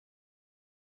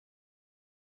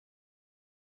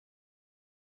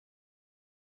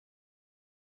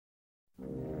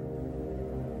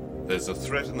There's a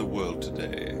threat in the world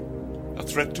today. A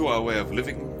threat to our way of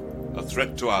living, a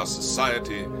threat to our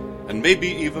society, and maybe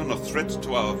even a threat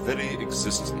to our very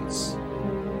existence.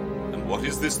 And what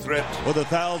is this threat? For the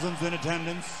thousands in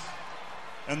attendance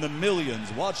and the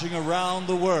millions watching around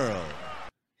the world.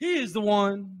 He is the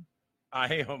one.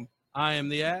 I am. I am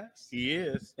the ass. He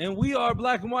is. And we are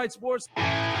Black and White Sports.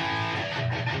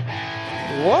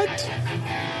 What?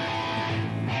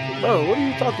 Bro, what are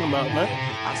you talking about, man?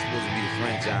 I'm supposed to be the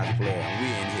franchise player, and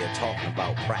we're in here talking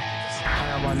about practice.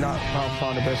 How am I not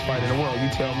found the best fighter in the world?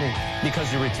 You tell me. Because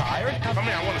you're retired? I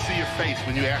mean, I want to see your face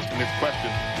when you're asking this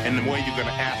question and the way you're going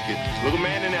to ask it. Look a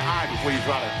man in the eye before you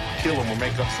try to kill him or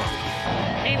make up something.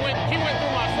 He went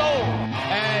through my soul.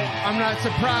 And I'm not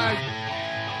surprised.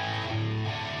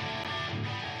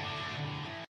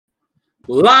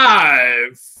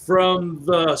 Live from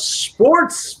the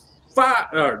Silver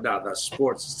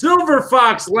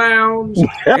Fox Lounge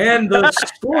and the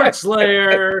Sports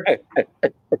Lair.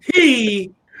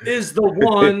 He is the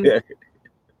one.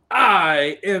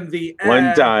 I am the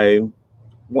ass.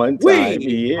 One time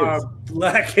he is. Are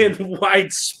Black and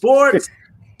White Sports,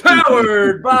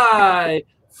 powered by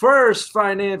First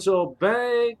Financial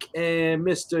Bank and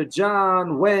Mr.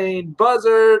 John Wayne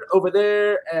Buzzard over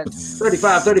there at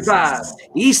 3535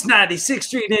 East 96th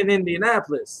Street in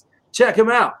Indianapolis. Check him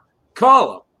out.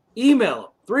 Call him. Email him.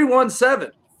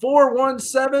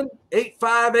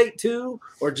 317-417-8582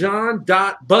 or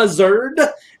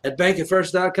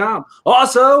john.buzzard@bankatfirst.com.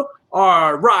 Also,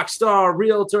 our rock star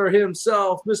realtor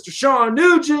himself, Mr. Sean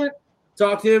Nugent.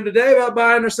 Talk to him today about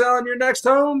buying or selling your next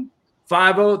home.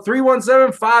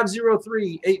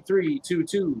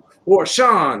 317-503-8322 or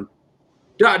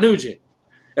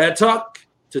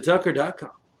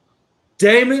Sean.Nugent@talktotucker.com.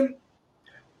 Damon,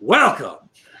 welcome.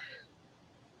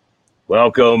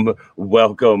 Welcome.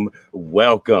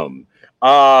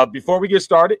 Before we get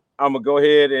started, I'm going to go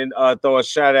ahead and throw a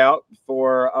shout out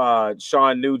for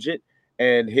Sean Nugent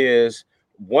and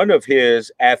one of his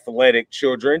athletic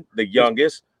children, the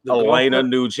youngest, Elena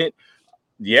Nugent.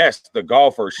 Yes, the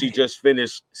golfer. She just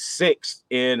finished 6th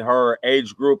in her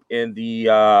age group in the,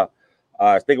 I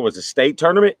think it was a state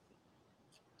tournament.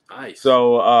 Nice.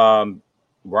 So,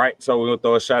 right. So we're going to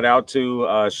throw a shout out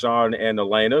to Sean and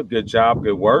Elena. Good job.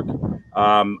 Good work.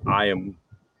 I am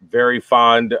very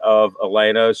fond of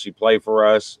Elena. She played for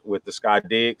us with the Sky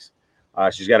Digs.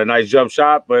 She's got a nice jump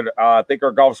shot, but I think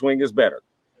her golf swing is better.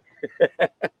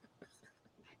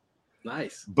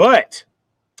 Nice. But,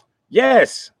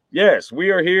 yes, we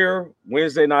are here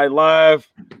Wednesday Night Live.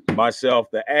 Myself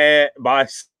the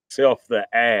ass.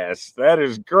 That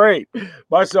is great.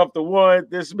 Myself the one.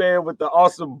 This man with the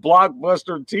awesome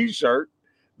Blockbuster T-shirt,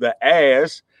 the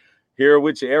ass, here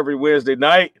with you every Wednesday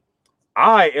night.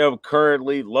 I am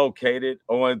currently located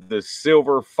on the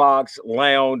Silver Fox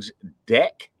Lounge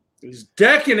deck. He's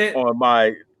decking it on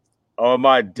my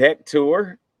deck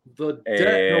tour. The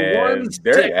one's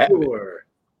deck tour.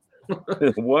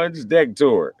 One's deck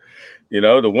tour. You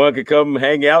know, the one could come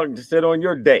hang out and sit on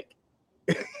your deck.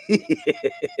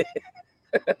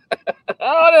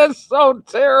 Oh, that's so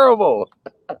terrible.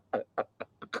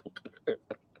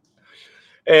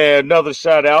 And another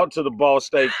shout out to the Ball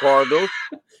State Cardinals.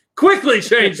 Quickly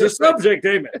change the subject,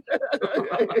 Damon.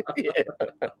 Yeah.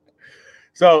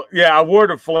 So, yeah, I wore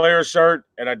the Flair shirt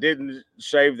and I didn't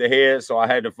shave the head, so I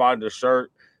had to find a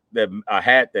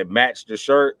hat that matched the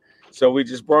shirt. So we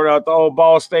just brought out the old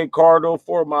Ball State Cardinal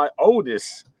for my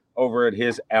oldest over at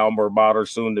his alma mater,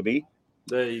 soon to be.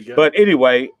 There you go. But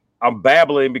anyway, I'm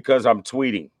babbling because I'm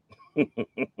tweeting.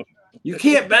 You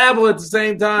can't babble at the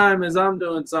same time as I'm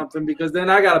doing something because then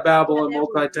I got to babble and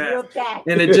multitask.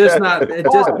 And it just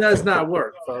does not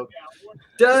work, folks.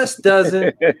 Just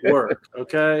doesn't work,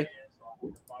 okay?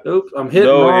 Oops, I'm hitting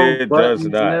wrong buttons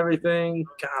and everything.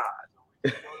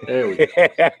 God. There we go.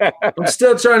 I'm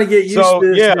still trying to get used to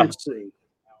this. Yeah.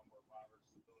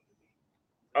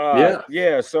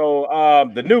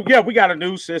 We got a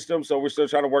new system, so we're still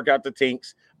trying to work out the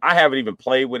kinks. I haven't even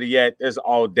played with it yet. It's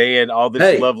all day and all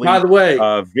this lovely by the way,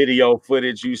 video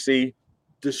footage you see.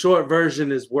 The short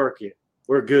version is working.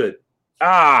 We're good.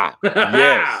 Yes.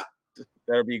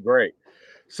 That'd be great.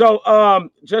 So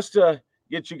just to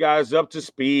get you guys up to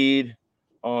speed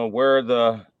on where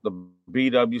the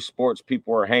BW sports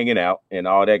people are hanging out and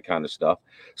all that kind of stuff.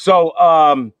 So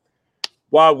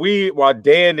while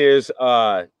Dan is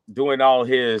doing all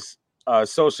his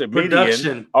social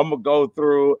media, I'm gonna go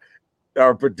through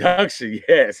our production.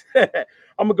 Yes, I'm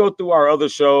gonna go through our other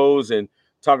shows and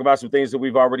talk about some things that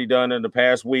we've already done in the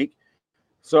past week.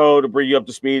 So to bring you up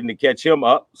to speed and to catch him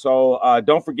up. So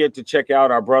don't forget to check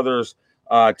out our brothers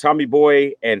Tommy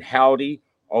Boy and Howdy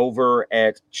over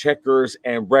at Checkers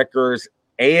and Wreckers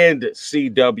and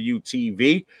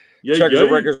CWTV. Checkers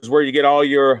and Wreckers, where you get all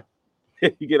your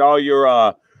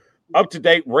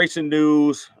up-to-date racing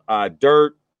news,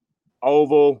 dirt,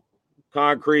 oval,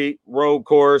 concrete, road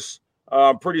course.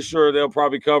 I'm pretty sure they'll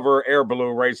probably cover air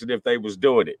balloon racing if they was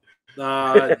doing it.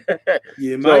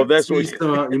 You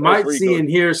might see and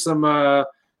hear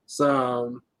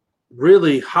some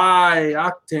really high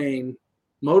octane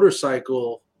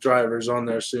motorcycle drivers on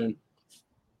there soon.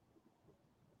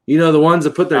 You know, the ones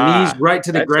that put their knees right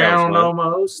to the ground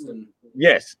almost. And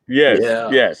yes.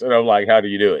 And I'm like, how do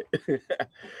you do it?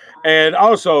 And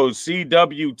also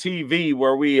CWTV,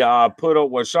 where we put up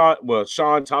what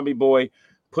Sean Tommy Boy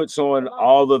puts on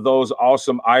all of those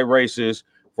awesome iRaces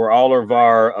for all of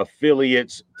our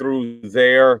affiliates through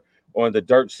there on the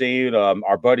dirt scene.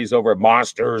 Our buddies over at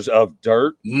Monsters of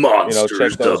Dirt.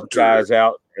 Check those guys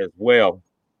out as well.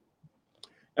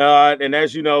 And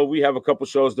as you know, we have a couple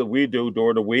shows that we do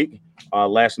during the week.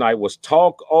 Last night was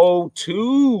Talk O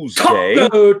Tuesday.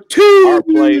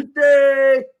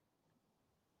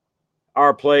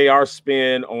 Our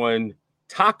spin on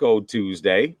Taco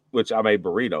Tuesday, which I made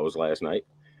burritos last night.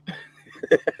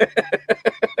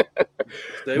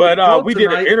 But we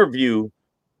did an interview.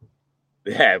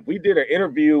 Yeah, we did an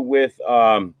interview with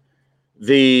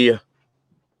the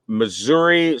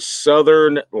Missouri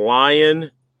Southern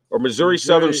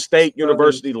State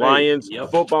University Lions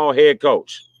football head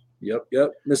coach. Yep.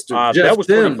 Mr. That was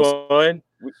pretty fun.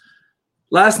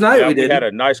 Last night we had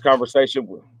a nice conversation.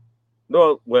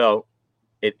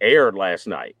 It aired last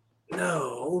night.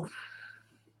 No.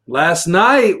 Last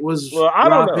night was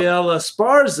Rafael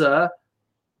Esparza.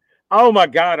 Oh my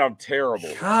God, I'm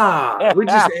terrible. God, we're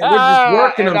just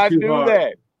working them too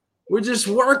hard. We're just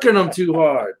working them too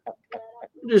hard.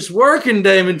 We're just working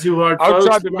Damon too hard. I'm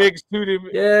trying to mix two.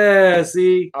 Yeah,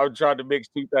 see. I'm trying to mix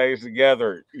two things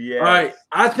together. Yeah. All right.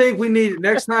 I think we need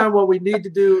next time. What we need to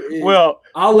do is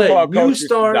I'll let you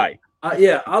start.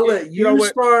 I'll let you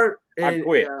start. I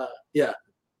quit.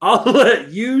 I'll let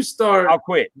you start. I'll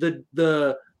quit.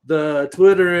 The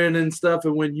Twittering and stuff,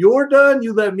 and when you're done,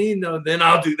 you let me know. Then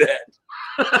I'll do that.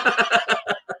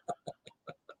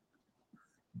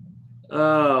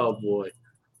 Oh boy!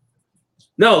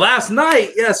 No, last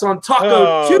night, yes, on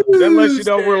Taco Tuesday. That lets you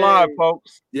know we're live,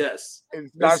 folks. Yes,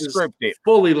 it's not scripted.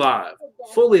 Fully live,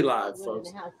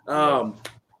 folks. And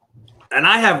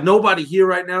I have nobody here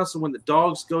right now, so when the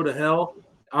dogs go to hell,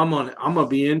 I'm gonna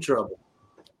be in trouble.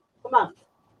 Come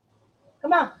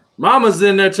on. Mama's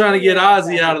in there trying to get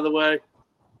Ozzy out of the way.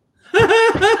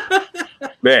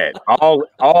 Man, all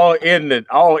in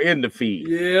the feed.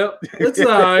 Yeah, it's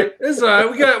all right. It's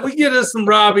all right. We get us some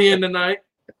Robbie in tonight.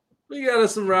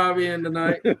 Last night.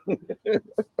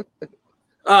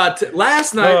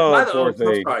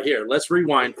 Sorry, here, let's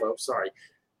rewind, folks. Sorry.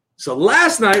 So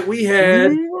last night we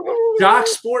had Doc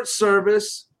Sports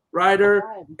Service writer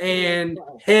and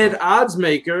head odds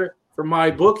maker for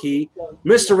my bookie,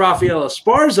 Mr. Rafael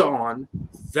Esparza on.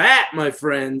 That, my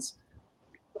friends,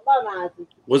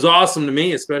 was awesome to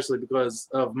me, especially because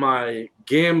of my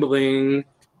gambling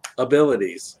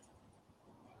abilities.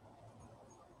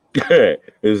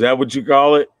 Is that what you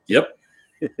call it? Yep.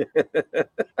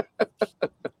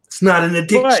 It's not an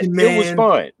addiction, man. It was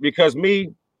fun because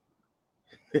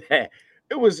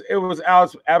it was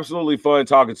absolutely fun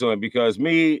talking to him because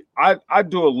I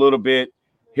do a little bit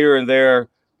here and there.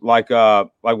 Like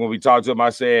when we talked to him, I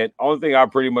said, only thing I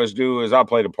pretty much do is I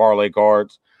play the parlay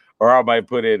cards, or I might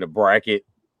put it in a bracket.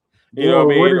 You know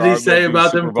what I mean? What did he say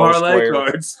about them parlay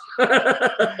cards?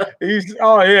 He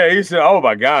said, oh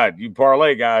my God, you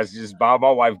parlay guys just buy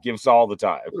my wife gifts all the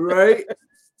time. Right?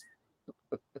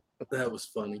 That was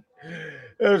funny.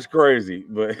 It was crazy,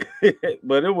 but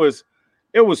it was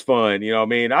fun. You know what I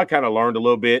mean? I kind of learned a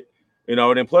little bit, and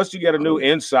then plus you get a new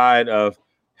insight of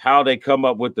how they come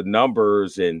up with the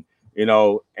numbers, and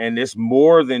and it's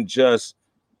more than just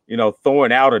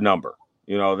throwing out a number.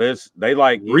 He does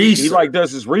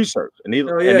his research, and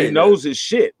he knows his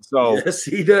shit. So yes,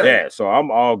 he does. Yeah, so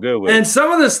I'm all good with it. And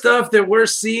some of the stuff that we're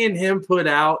seeing him put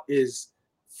out is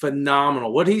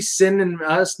phenomenal. What he's sending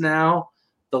us now,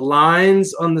 the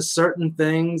lines on the certain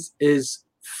things is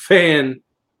fantastic.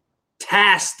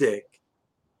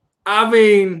 I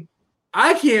mean,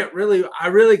 I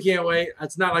really can't wait.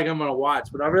 It's not like I'm going to watch,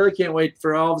 but I really can't wait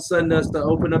for all of a sudden us to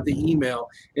open up the email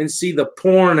and see the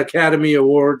Porn Academy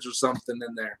Awards or something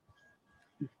in there.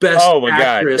 Best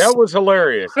actress. God, that was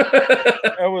hilarious.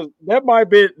 that might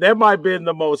be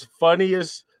the most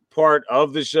funniest part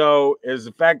of the show is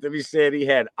the fact that he said he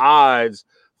had odds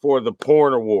for the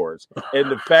Porn Awards, and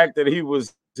the fact that he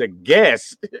was a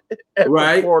guest at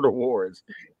Right. the Sport Awards.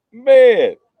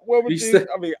 Man, what would He you? said-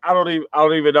 I mean, I don't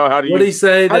even know how do you. What did he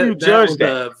say? How do you judge was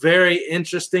that? a very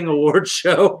interesting award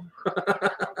show.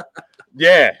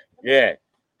 Yeah.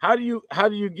 How do you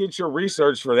get your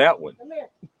research for that one?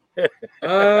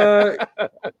 Got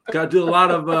to do a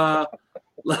lot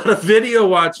of video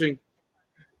watching.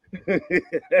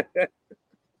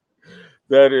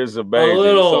 That is amazing. A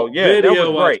little So yeah, video that was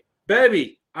watch. great.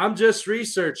 Baby, I'm just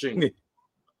researching.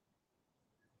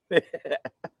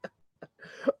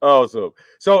 Awesome.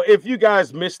 So if you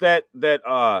guys missed that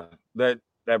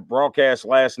broadcast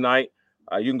last night,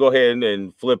 you can go ahead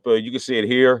and flip. You can see it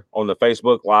here on the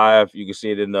Facebook Live. You can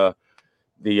see it in the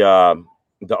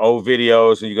old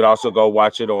videos, and you can also go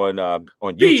watch it on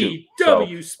YouTube.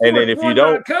 And then if you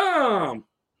don't,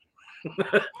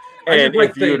 and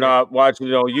if you're not watching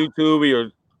it on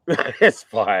YouTube, it's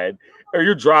fine. Or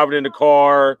you're driving in the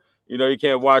car, you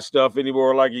can't watch stuff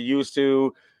anymore like you used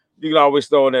to. You can always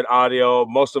throw in that audio.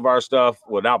 Most of our stuff,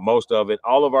 well, not most of it,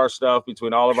 all of our stuff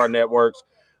between all of our networks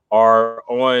are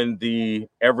on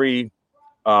every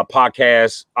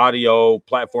podcast audio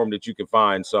platform that you can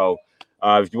find. So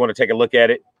if you want to take a look at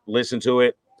it, listen to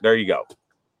it, there you go.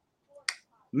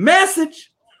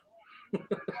 Message.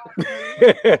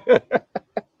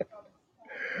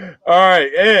 All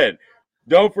right, and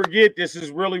don't forget, this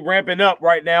is really ramping up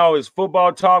right now. Is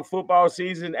football talk, football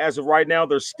season. As of right now,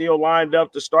 they're still lined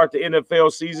up to start the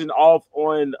NFL season off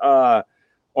on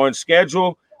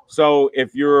schedule. So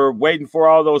if you're waiting for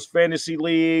all those fantasy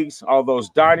leagues, all those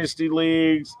dynasty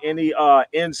leagues, any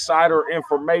insider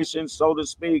information, so to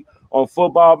speak, on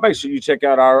football, make sure you check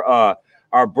out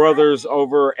our brothers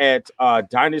over at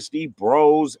Dynasty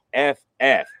Bros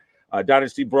FF,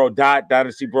 Dynasty Bro Dot,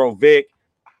 Dynasty Bro Vic,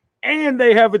 and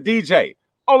they have a DJ.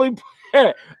 Only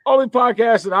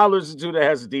podcast that I listen to that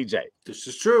has a DJ. This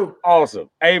is true. Awesome.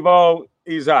 Avo,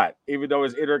 he's hot, even though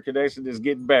his internet connection is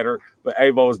getting better, but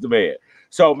Avo is the man.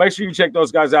 So make sure you check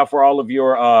those guys out for all of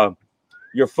your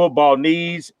football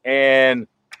needs. And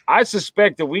I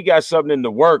suspect that we got something in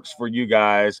the works for you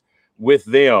guys with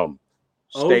them.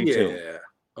 Stay tuned.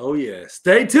 Oh yeah.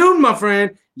 Stay tuned, my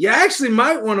friend. You actually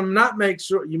might want to make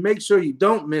sure you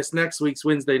don't miss next week's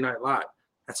Wednesday Night Live.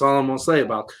 That's all I'm gonna say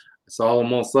about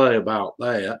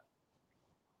that.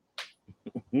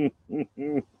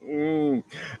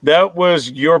 That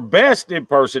was your best in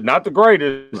person, not the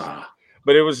greatest,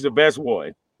 but it was the best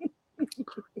one.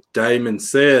 Damon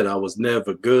said I was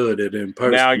never good at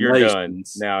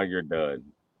impersonations. Now you're done.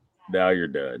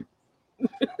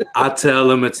 I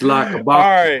tell him it's like a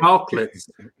box of chocolates.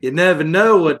 You never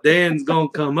know what Dan's gonna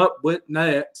come up with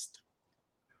next.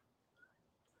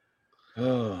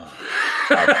 I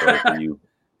pray for you.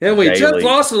 And we just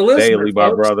lost a listener, daily,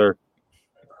 my brother.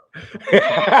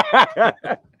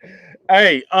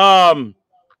 Hey,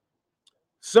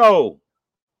 so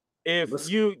if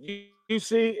you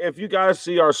guys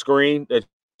see our screen that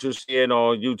you're seeing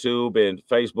on YouTube and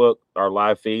Facebook, our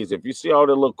live feeds, if you see all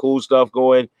the little cool stuff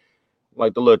going,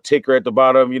 like the little ticker at the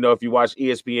bottom, if you watch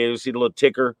ESPN, you see the little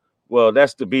ticker. Well,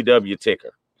 that's the BW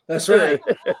ticker. That's right.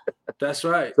 That's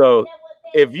right. So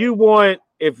if you want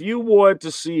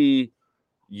to see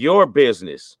your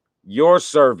business, your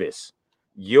service,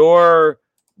 your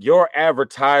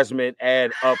advertisement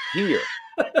ad up here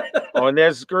on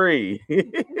that screen.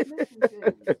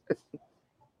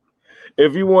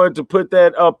 If you want to put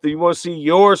that up, you want to see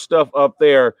your stuff up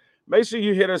there, make sure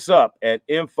you hit us up at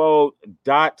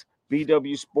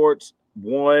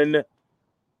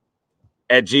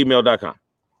info.bwsports1@gmail.com.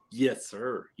 Yes,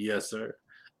 sir. Yes. Or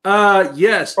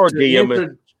DM us.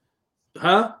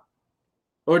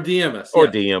 Or DM us. Or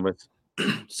yeah. DM us.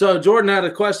 So Jordan had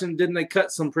a question. Didn't they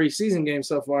cut some preseason games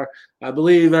so far? I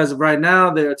believe as of right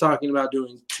now, they're talking about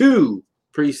doing 2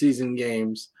 preseason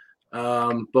games.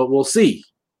 But we'll see.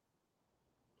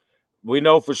 We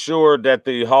know for sure that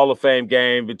the Hall of Fame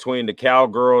game between the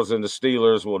Cowgirls and the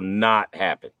Steelers will not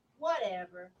happen.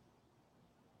 Whatever.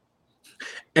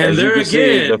 And there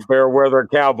again, the fair weather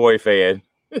Cowboy fan.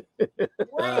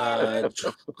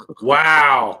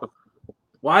 Wow.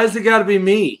 Why has it got to be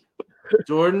me,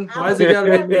 Jordan? Why has it got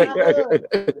to be me?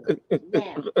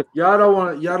 Y'all don't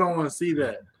want to see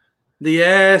that. The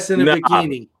ass in a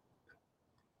bikini.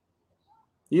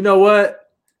 You know what?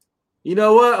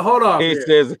 Hold on. He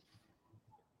says,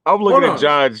 I'm looking at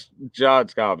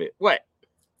John's comment. What?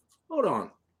 Hold on.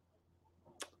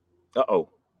 Uh-oh.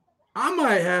 I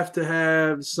might have to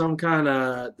have some kind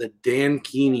of the Dan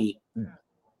Keeney.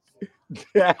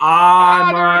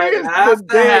 I might have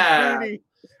to have.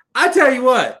 I tell you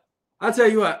what.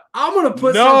 I'm going to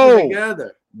put something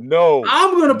together. No.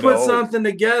 I'm going to put something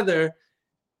together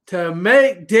to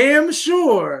make damn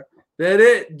sure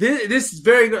that this is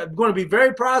going to be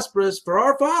very prosperous for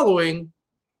our following,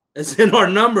 as in our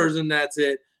numbers, and that's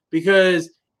it. Because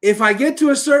if I get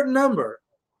to a certain number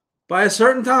by a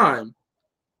certain time,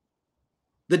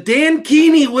 the Dan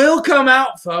Keeney will come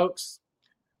out, folks.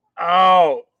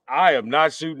 Oh, I am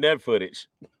not shooting that footage.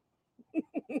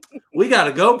 We got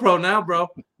a GoPro now, bro.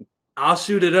 I'll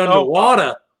shoot it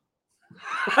underwater.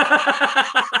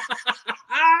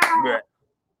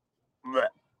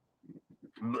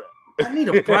 I need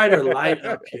a brighter light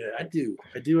up here. I do.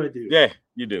 Yeah,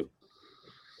 you do.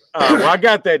 Well, I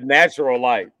got that natural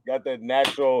light. Got that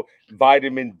natural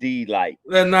vitamin D light.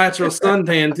 That natural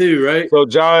suntan too, right? So,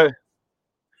 John.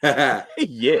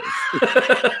 Yes.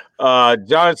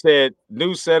 John said,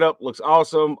 new setup looks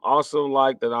awesome. Also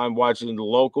like that I'm watching the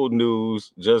local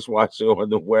news, just watching on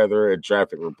the weather and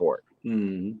traffic report.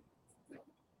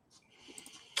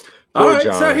 All right,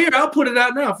 John. So here, I'll put it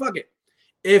out now. Fuck it.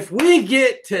 If we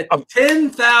get to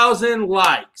 10,000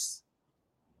 likes,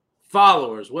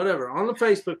 followers, whatever, on the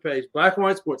Facebook page, Black and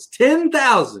White Sports,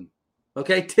 10,000.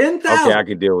 Okay, 10,000. Okay, I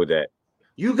can deal with that.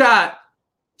 You got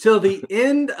till the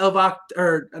end of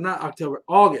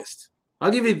August.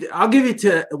 I'll give you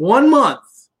to 1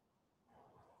 month,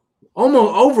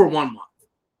 almost over 1 month.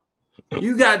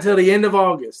 You got till the end of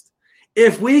August.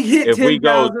 If we hit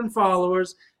 10,000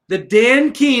 followers, the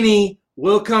Dan Keeney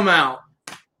will come out.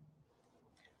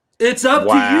 It's up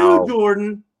to you,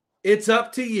 Jordan. It's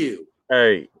up to you.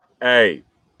 Hey,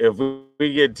 if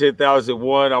we get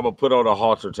 10,001, I'm gonna put on a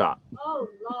halter top. Oh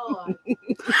Lord.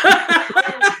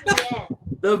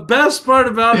 The best part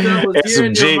about that was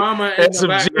hearing your mama in the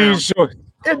background. Jean shorts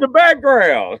in the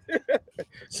background.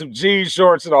 Some jean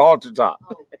shorts and a halter top.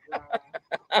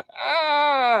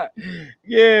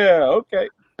 Yeah, okay.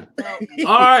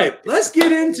 All right, let's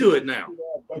get into it now.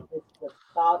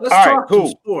 Let's talk some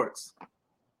sports.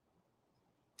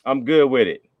 I'm good with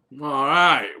it. All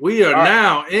right, we are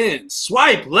now in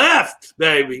Swipe Left,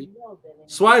 baby.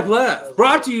 Swipe Left,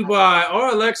 brought to you by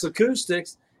Orlex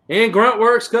Acoustics and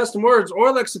Gruntworks Custom Words.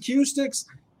 Orlex Acoustics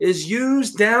is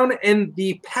used down in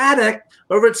the paddock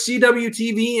over at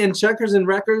CWTV and Checkers and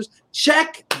Wreckers.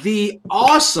 Check the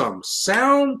awesome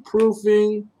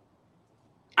soundproofing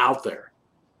out there.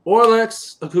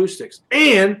 Orlex Acoustics.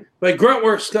 And by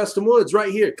Gruntworks Custom Woods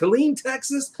right here. Killeen,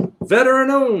 Texas.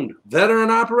 Veteran-owned.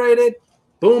 Veteran-operated.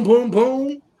 Boom, boom,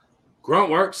 boom.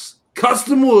 Gruntworks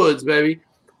Custom Woods, baby.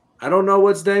 I don't know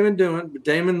what's Damon doing, but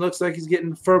Damon looks like he's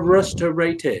getting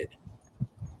frustrated.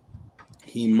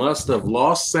 He must have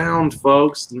lost sound,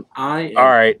 folks. All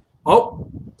right. Oh.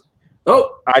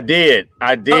 I did.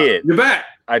 You're back.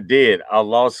 I did. I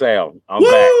lost sound. I'm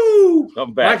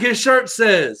back. Like his shirt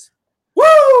says.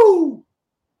 Woo!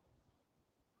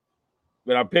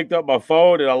 But I picked up my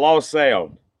phone and I lost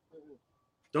sound.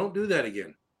 Don't do that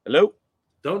again. Hello?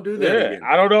 Don't do that again.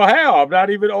 I don't know how. I'm not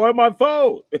even on my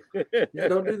phone. Yeah,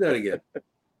 don't do that again.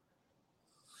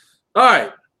 All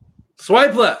right.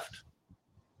 Swipe left.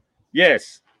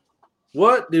 Yes.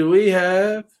 What do we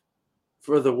have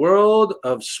for the world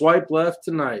of Swipe Left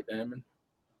tonight, Damon?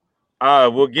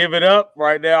 We'll give it up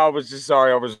right now. I was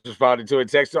responding to a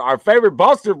text. Our favorite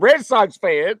Boston Red Sox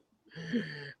fan,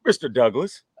 Mr.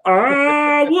 Douglas.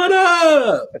 What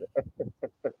up?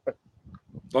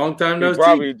 Long time no see. He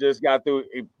probably just got through.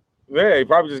 He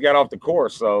probably just got off the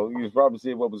course, so he was probably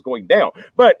seeing what was going down.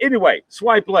 But anyway,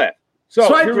 swipe left. So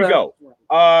here we go.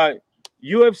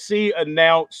 UFC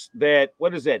announced that,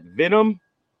 what is that? Venom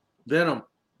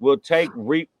will take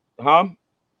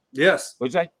Yes.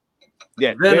 What'd you say?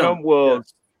 Yeah, Venom will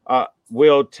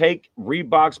take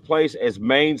Reebok's place as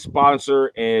main sponsor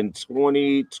in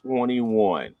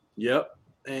 2021. Yep.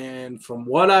 And from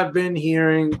what I've been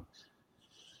hearing,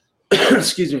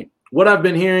 excuse me, what I've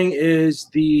been hearing is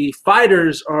the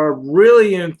fighters are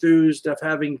really enthused of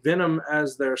having Venom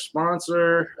as their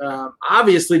sponsor.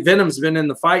 Obviously, Venom's been in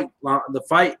the fight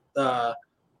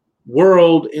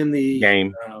world in the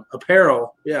game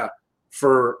apparel,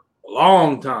 for a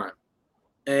long time.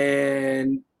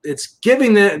 And it's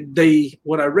giving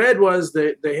what I read was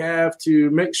that they have to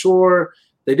make sure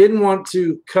they didn't want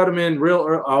to cut him in real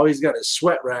early. Oh, he's got his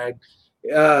sweat rag.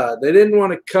 They didn't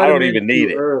want to cut him in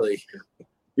too early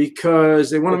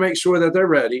because they want to make sure that they're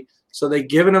ready. So they've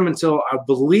given them until, I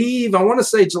want to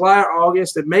say July or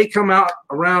August. It may come out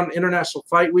around International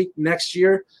Fight Week next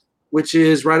year, which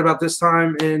is right about this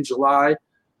time in July.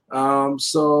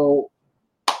 So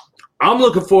I'm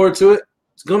looking forward to it.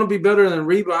 It's going to be better than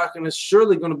Reebok, and it's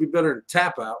surely going to be better than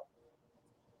Tap Out.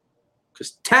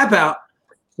 Because Tap Out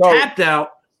tapped out.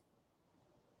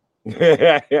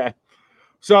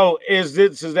 So does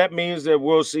that means that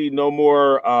we'll see no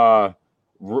more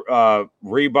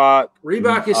Reebok?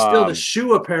 Reebok is still the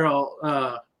shoe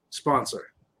apparel sponsor.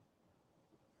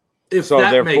 If so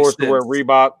that they're makes forced sense. to wear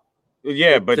Reebok.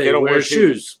 Yeah, but they don't wear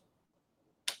shoes.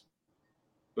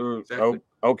 Exactly.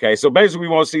 Okay, so basically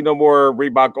we won't see no more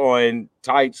Reebok on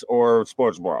tights or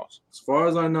sports bras. As far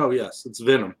as I know, yes, it's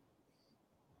Venom.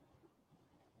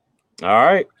 All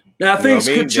right. Now things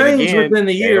could change within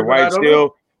the year, but I don't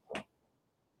know.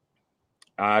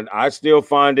 I still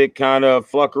find it kind of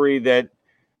fuckery that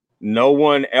no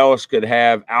one else could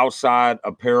have outside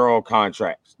apparel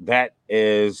contracts. That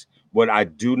is what I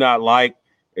do not like.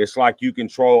 It's like you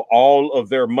control all of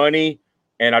their money,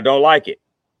 and I don't like it.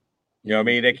 You know what I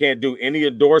mean? They can't do any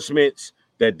endorsements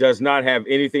that does not have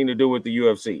anything to do with the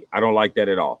UFC. I don't like that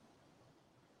at all.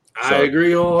 I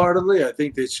agree wholeheartedly. I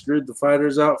think they screwed the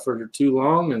fighters out for too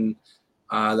long, and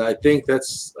I think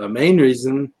that's a main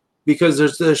reason because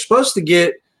they're supposed to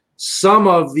get some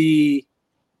of the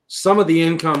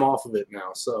income off of it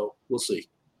now. So we'll see.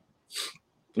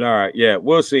 All right, yeah,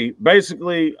 we'll see.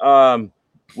 Basically,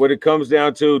 what it comes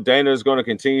down to, Dana is going to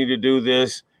continue to do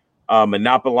this,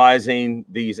 monopolizing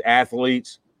these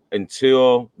athletes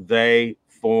until they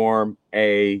form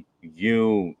a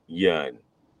union.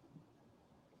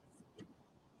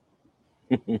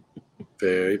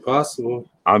 Very possible.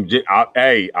 I'm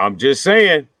just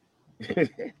saying.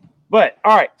 But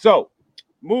all right, so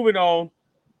moving on.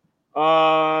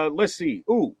 Let's see.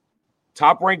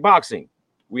 Top Rank Boxing.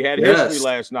 We had history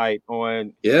last night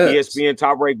on ESPN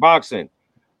Top Rank Boxing.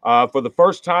 For the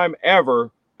first time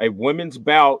ever, a women's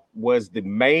bout was the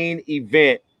main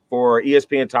event for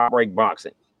ESPN Top Rank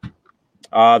Boxing.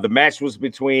 The match was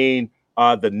between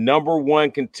the number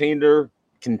one contender,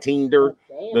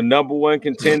 the number one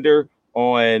contender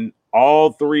on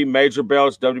all three major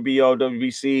belts, WBO,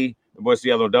 WBC, what's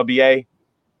the other one, WBA?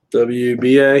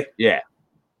 WBA. Yeah.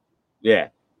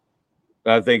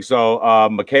 I think so.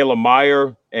 Michaela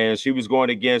Meyer, and she was going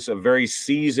against a very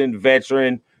seasoned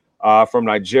veteran from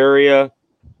Nigeria.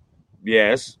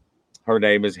 Yes, her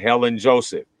name is Helen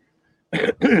Joseph.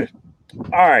 All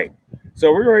right.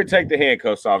 So we're going to take the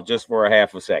handcuffs off just for a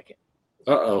half a second.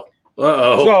 So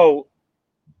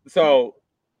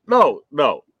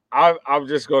no. I'm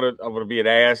gonna be an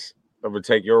ass. I'm gonna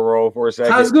take your role for a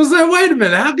second. I was gonna say, wait a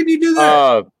minute, how can you do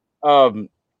that?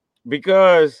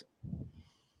 Because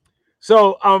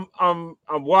so I'm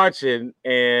watching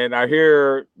and I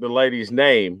hear the lady's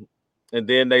name, and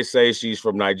then they say she's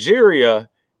from Nigeria,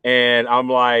 and I'm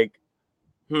like,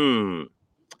 the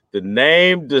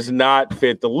name does not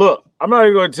fit the look. I'm not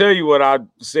even going to tell you what I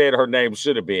said her name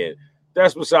should have been.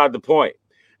 That's beside the point.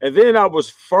 And then I was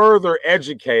further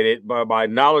educated by my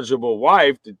knowledgeable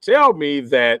wife to tell me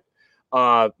that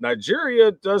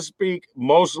Nigeria does speak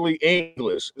mostly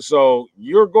English. So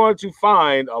you're going to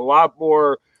find a lot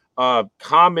more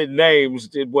common names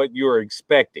than what you're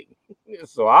expecting.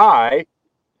 So I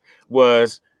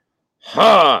was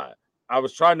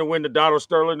trying to win the Donald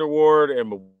Sterling Award, and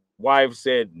my wife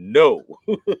said no.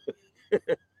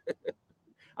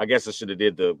 I guess I should have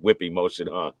did the whipping motion,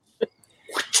 huh?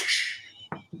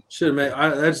 Should have made.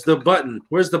 That's the button.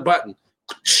 Where's the button?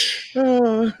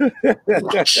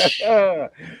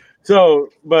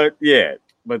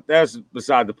 But that's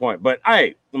beside the point. But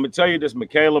hey, let me tell you this: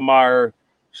 Michaela Meyer,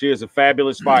 she is a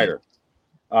fabulous fighter.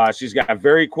 She's got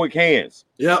very quick hands.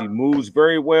 Yeah, she moves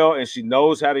very well, and she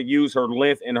knows how to use her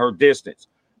length and her distance.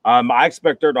 I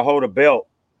expect her to hold a belt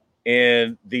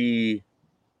in the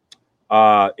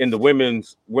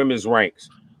women's ranks.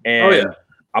 And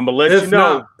I'm gonna let you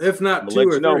know. If not, two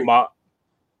or three.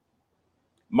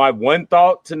 My one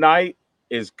thought tonight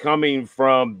is coming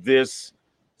from this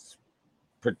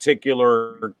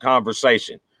particular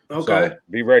conversation. Okay, so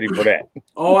be ready for that.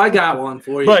 Oh, I got one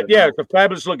for you. But yeah, it's a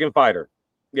fabulous looking fighter.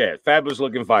 Yeah, fabulous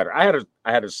looking fighter. I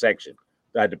had a section.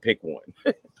 I had to pick one.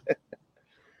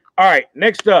 All right,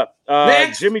 next up,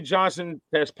 Jimmy Johnson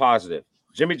tests positive.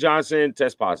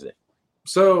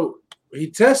 So he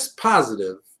tests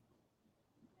positive,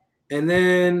 and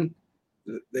then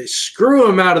they screw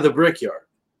him out of the Brickyard.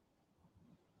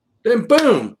 Then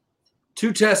boom,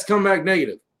 2 tests come back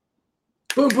negative.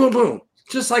 Boom, boom, boom,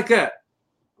 just like that.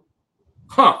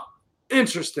 Huh?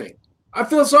 Interesting. I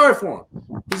feel sorry for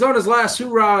him. He's on his last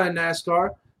hoorah in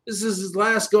NASCAR. This is his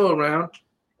last go around,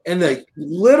 and they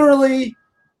literally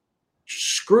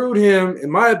screwed him,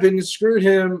 in my opinion,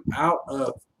 out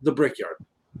of the Brickyard.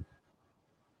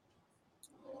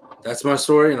 That's my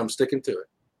story, and I'm sticking to it.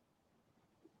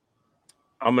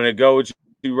 I'm going to go with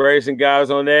you racing guys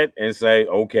on that and say,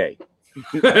 okay.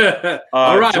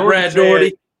 All right, Brad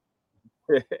Doherty.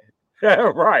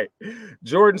 Right.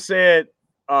 Jordan said,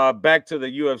 back to the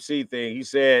UFC thing, he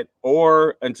said,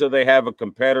 or until they have a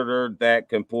competitor that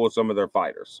can pull some of their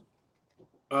fighters.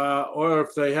 Or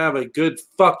if they have a good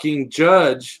fucking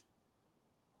judge.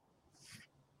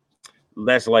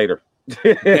 That's later.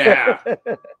 Yeah.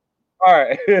 All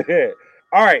right.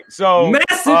 All right. So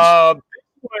Message.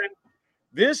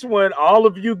 This one, all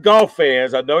of you golf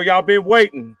fans, I know y'all been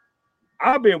waiting.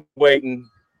 I've been waiting.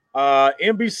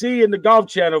 NBC and the Golf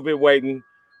Channel been waiting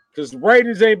because the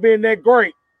ratings ain't been that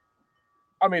great.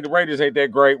 I mean, the ratings ain't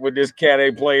that great when this cat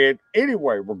ain't playing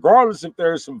anyway, regardless if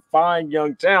there's some fine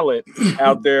young talent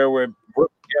out there with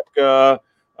Brooks Koepka,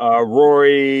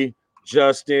 Rory,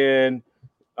 Justin,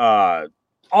 all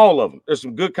of them. There's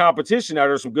some good competition out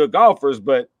there, some good golfers,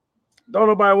 but don't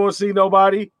nobody want to see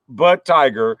nobody but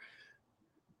Tiger.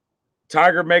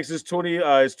 Tiger makes his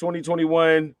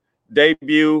 2021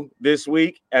 debut this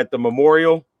week at the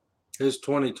Memorial. His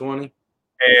 2020.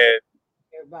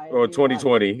 Or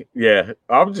 2020. Yeah.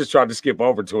 I'm just trying to skip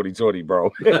over 2020, bro.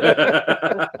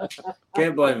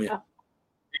 Can't blame you.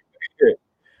 Yeah.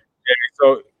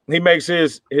 So he makes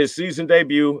his season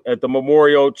debut at the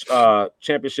Memorial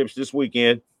Championships this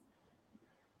weekend.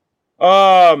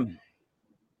 I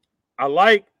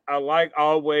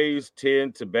always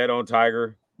tend to bet on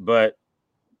Tiger, but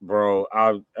bro,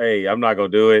 I'm not gonna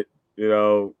do it,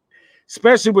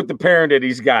 especially with the pairing that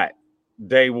he's got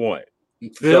day one.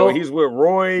 Phil? So he's with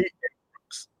Roy and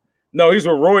Brooks. No, he's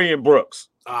with Roy and Brooks.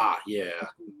 Ah, yeah.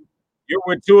 You're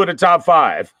with two of the top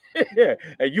five.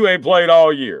 And you ain't played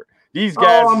all year. These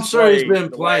guys. I'm sure he's been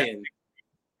playing.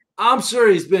 I'm sure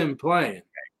he's been playing.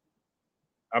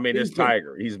 I mean, it's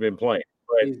Tiger. He's been playing.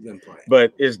 He's been playing.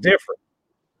 But it's different.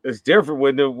 It's different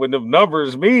when the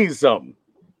numbers mean something.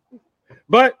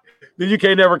 But then you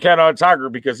can't never count on Tiger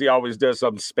because he always does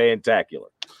something spectacular.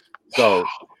 So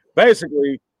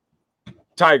basically,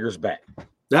 Tiger's back.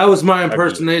 That was my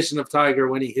impersonation of Tiger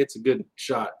when he hits a good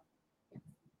shot.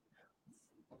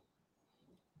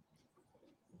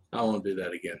 I won't do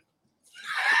that again.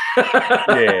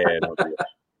 Yeah. Don't do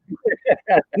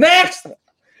that. Next.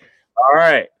 All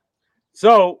right.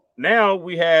 So now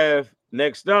we have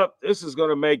next up. This is going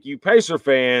to make you Pacer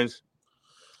fans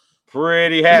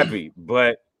pretty happy,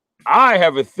 but I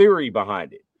have a theory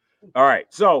behind it. All right.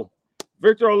 So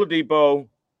Victor Oladipo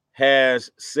has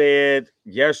said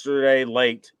yesterday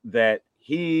late that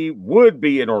he would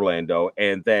be in Orlando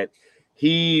and that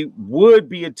he would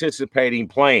be anticipating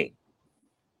playing.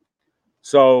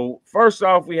 So first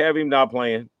off, we have him not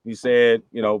playing. He said,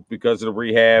 because of the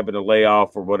rehab and the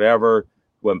layoff or whatever,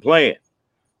 wasn't playing.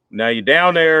 Now you're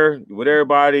down there with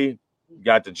everybody. You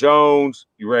got the Jones.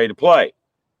 You ready to play.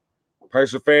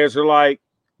 Pacer fans are like,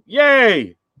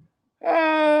 yay.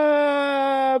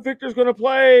 Victor's going to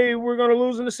play. We're going to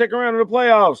lose in the second round of the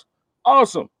playoffs.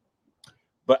 Awesome.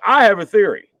 But I have a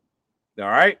theory. All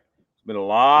right. There's been a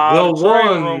lot of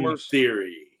trade rumors.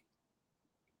 Theory.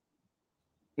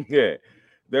 Yeah.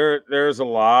 There's a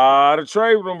lot of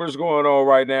trade rumors going on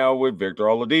right now with Victor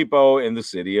Oladipo in the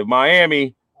city of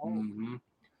Miami. Mm-hmm.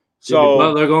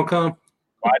 So they're going to come.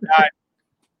 Why not?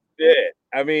 Yeah.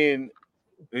 I mean,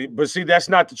 but see, that's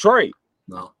not the trade.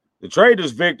 No. The trade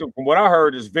is Victor, from what I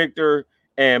heard, is Victor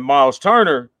and Miles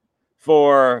Turner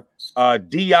for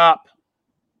Diop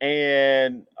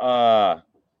and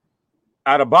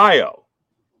Adebayo.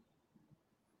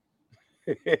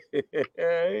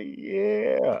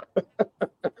 Yeah.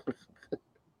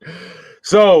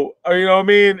 So, what I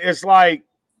mean? It's like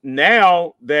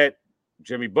now that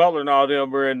Jimmy Butler and all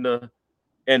them are in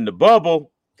the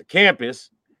bubble, the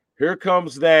campus, here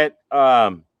comes that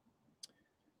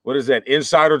what is that,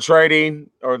 insider trading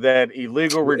or that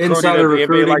illegal recruiting Insider that the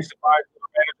recruiting. NBA likes to find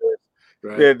managers.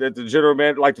 Right. That the general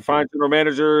man like to find general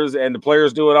managers and the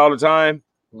players do it all the time.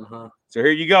 Uh-huh. So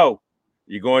here you go.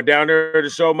 You're going down there to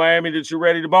show Miami that you're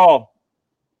ready to ball.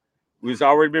 It's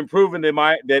already been proven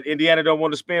that Indiana don't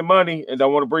want to spend money and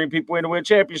don't want to bring people in to win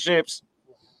championships.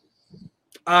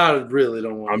 I really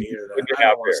don't want to hear that. I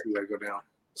don't want to see that go down.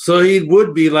 So he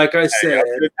would be, like I said.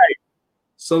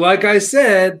 So like I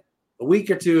said, a week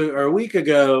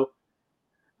ago,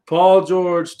 Paul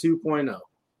George 2.0.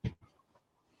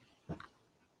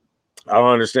 I don't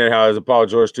understand how it's a Paul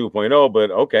George 2.0, but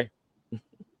okay.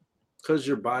 Because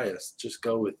you're biased. Just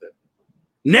go with it.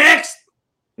 Next!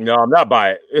 No, I'm not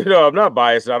biased. I'm not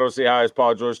biased. I don't see how it's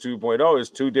Paul George 2.0. It's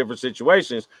two different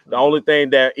situations. The only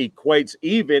thing that equates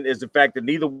even is the fact that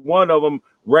neither one of them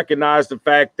recognize the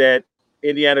fact that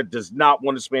Indiana does not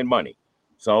want to spend money.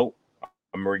 So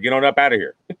I'm going to get on up out of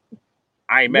here.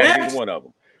 I ain't mad at either one of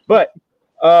them. But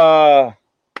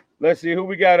let's see who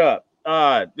we got up.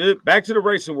 Back to the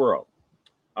racing world.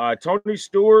 Tony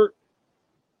Stewart,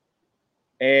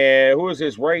 and who is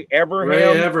this? Ray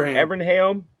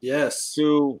Evernham. Yes.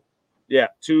 To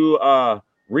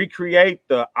recreate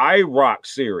the IROC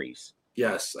series.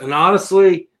 Yes. And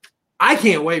honestly, I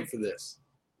can't wait for this.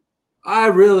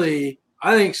 I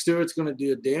think Stewart's going to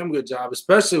do a damn good job,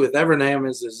 especially with Evernham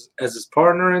as his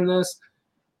partner in this.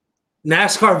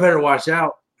 NASCAR better watch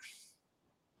out.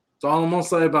 That's all I'm going to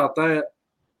say about that.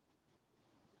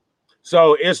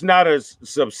 So it's not a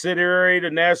subsidiary to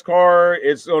NASCAR.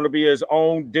 It's going to be its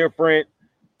own different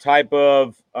type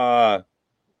of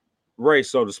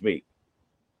race, so to speak,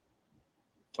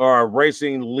 or a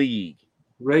racing league.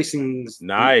 Racing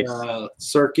nice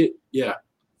circuit, yeah,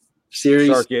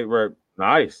 series circuit.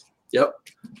 Nice. Yep.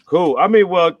 Cool. I mean,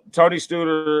 well, Tony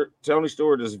Stewart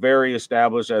is very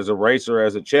established as a racer,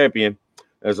 as a champion,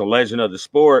 as a legend of the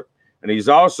sport. And he's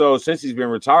also, since he's been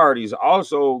retired, he's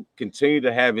also continued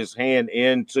to have his hand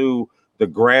into the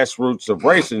grassroots of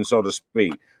racing, so to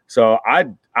speak. So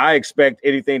I expect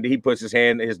anything that he puts his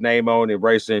name on in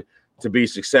racing to be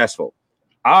successful.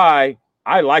 I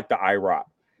like the IROC.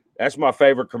 That's my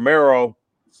favorite Camaro,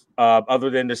 other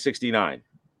than the 69.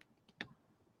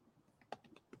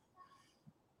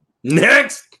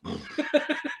 Next.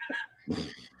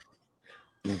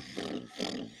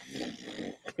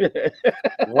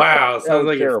 Wow, sounds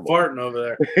like you're farting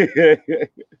over there.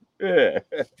 Yeah.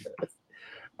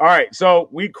 All right, so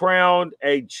we crowned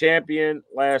a champion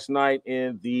last night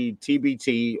in the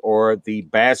TBT, or the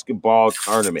basketball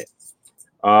tournament.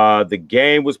 The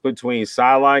game was between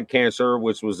Sideline Cancer,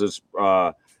 which was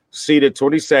seeded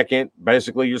 22nd,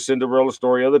 basically your Cinderella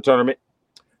story of the tournament,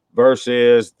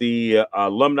 versus the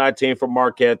alumni team from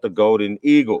Marquette, the Golden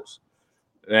Eagles.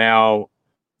 Now,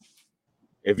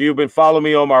 if you've been following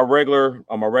me on my regular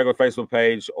Facebook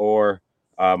page or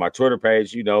my Twitter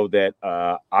page, you know that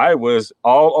I was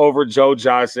all over Joe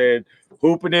Johnson,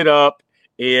 hooping it up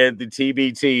in the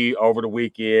TBT over the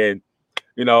weekend.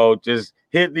 You know, just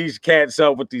hit these cats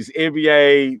up with these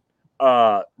NBA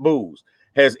moves.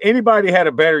 Has anybody had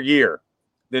a better year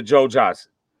than Joe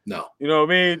Johnson? No. You know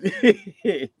what I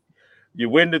mean? You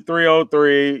win the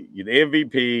 303, you're the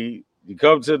MVP, you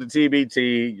come to the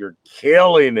TBT, you're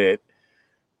killing it.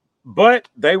 But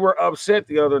they were upset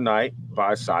the other night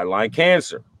by Sideline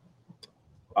Cancer.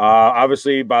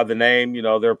 Obviously, by the name, you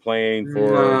know, they're playing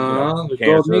for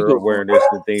cancer awareness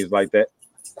and things like that.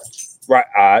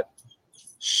 Right.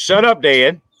 Shut up,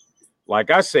 Dan.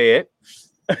 Like I said,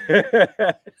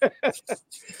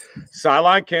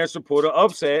 Sideline Cancer put an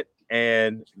upset,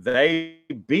 and they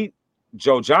beat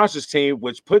Joe Johnson's team,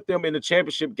 which put them in the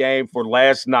championship game for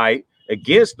last night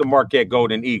against the Marquette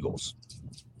Golden Eagles.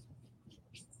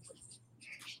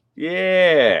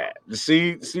 Yeah.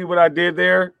 See what I did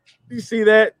there? You see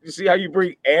that? You see how you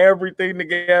bring everything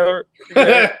together?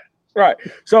 Right.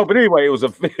 So, but anyway, it was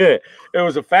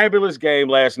a fabulous game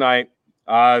last night.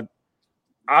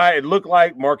 It looked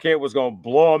like Marquette was going to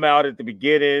blow them out at the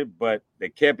beginning, but they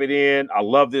kept it in. I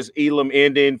love this Elam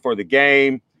ending for the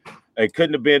game. It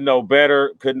couldn't have been no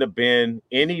better. Couldn't have been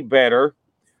any better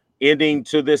ending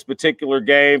to this particular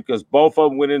game, because both of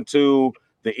them went into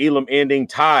the Elam ending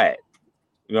tied.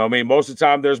 You know what I mean? Most of the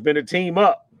time there's been a team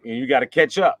up and you got to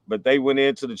catch up, but they went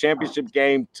into the championship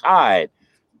game tied.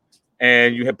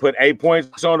 And you had put 8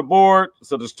 points on the board,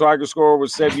 so the striker score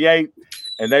was 78,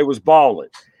 and they was balling.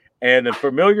 And a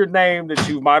familiar name that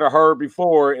you might have heard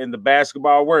before in the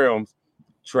basketball realms,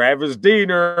 Travis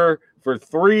Diener for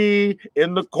 3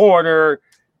 in the corner,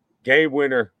 game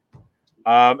winner.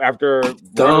 After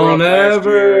don't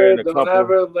ever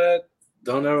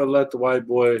let the white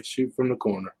boy shoot from the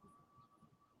corner.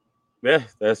 Yeah,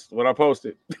 that's what I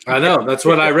posted. I know. That's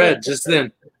what I read just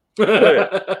then.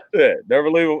 Yeah. Never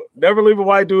leave a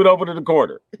white dude open in the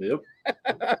corner. Yep.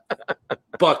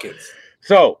 Buckets.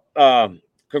 So,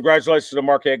 congratulations to the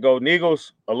Marquette Golden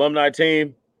Eagles alumni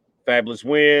team. Fabulous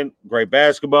win. Great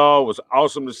basketball. It was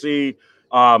awesome to see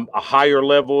a higher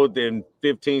level than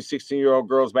 15, 16-year-old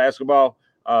girls basketball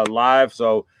live.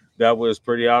 So that was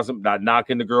pretty awesome. Not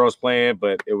knocking the girls playing,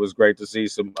 but it was great to see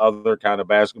some other kind of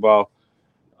basketball.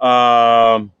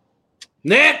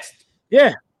 Next.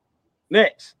 Yeah.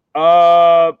 Next.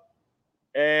 And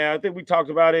I think we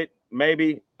talked about it.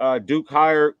 Maybe Duke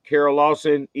hired Carol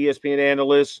Lawson, ESPN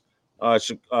analyst,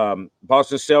 Boston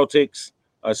Celtics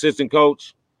assistant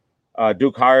coach.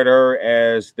 Duke hired her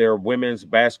as their women's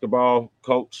basketball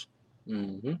coach.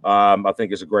 Mm-hmm. I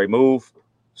think it's a great move.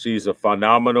 She's a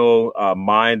phenomenal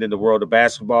mind in the world of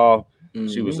basketball. Mm-hmm.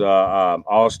 She was an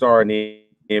all-star in the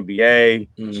NBA.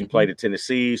 Mm-hmm. She played at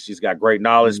Tennessee. She's got great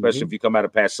knowledge, especially if you come out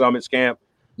of Pat Summitt's camp.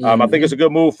 I think it's a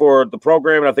good move for the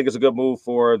program, and I think it's a good move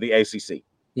for the ACC.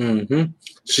 Mm-hmm.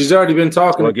 She's already been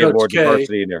talking to get more Coach K.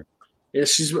 diversity in there. Yeah,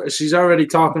 she's already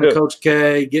talking to Coach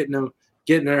K, getting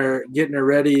her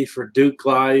ready for Duke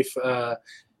life.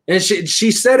 And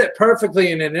she said it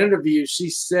perfectly in an interview. She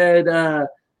said,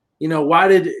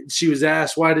 she was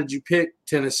asked, why did you pick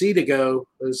Tennessee to go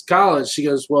as college? She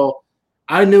goes, well,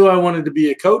 I knew I wanted to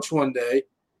be a coach one day.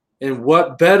 And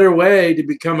what better way to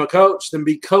become a coach than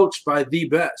be coached by the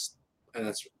best? And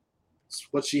that's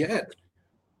what she had.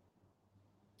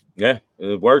 Yeah,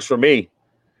 it works for me.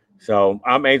 So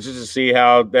I'm anxious to see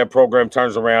how that program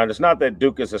turns around. It's not that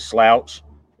Duke is a slouch.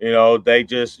 They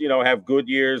just, have good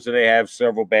years and they have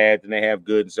several bad and they have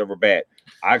good and several bad.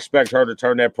 I expect her to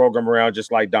turn that program around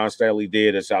just like Don Staley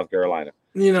did at South Carolina.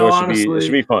 Honestly, it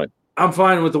should be fun. I'm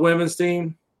fine with the women's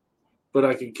team, but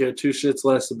I could care two shits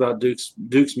less about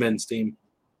Duke's men's team.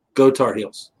 Go Tar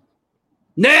Heels.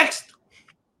 Next!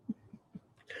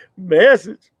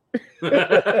 Message.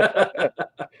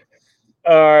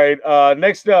 All right.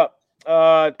 Next up,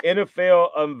 NFL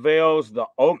unveils the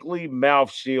Oakley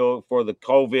mouth shield for the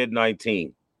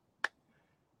COVID-19.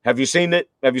 Have you seen it?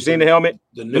 Have you seen the helmet?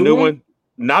 The new one?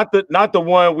 Not the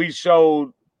one we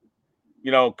showed,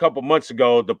 a couple months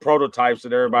ago. The prototypes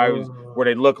that everybody was where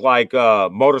they look like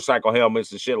motorcycle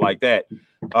helmets and shit like that.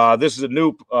 This is a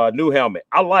new helmet.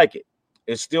 I like it.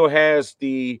 It still has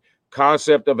the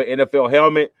concept of an NFL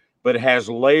helmet, but it has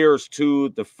layers to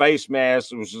the face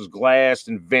mask, which is glass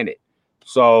and vented.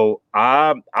 So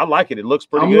I like it. It looks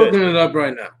pretty good. I'm looking it up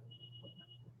right now.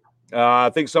 I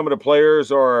think some of the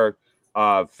players are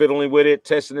fiddling with it,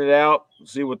 testing it out,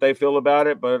 see what they feel about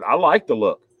it. But I like the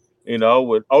look.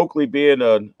 With Oakley being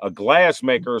a glass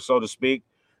maker, so to speak,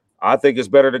 I think it's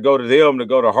better to go to them to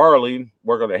go to Harley,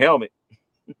 work on the helmet.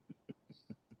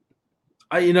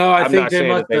 I think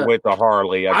they went to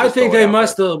Harley. I think they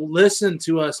must have listened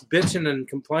to us bitching and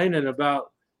complaining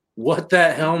about what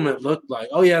that helmet looked like.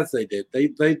 Oh yes, they did. They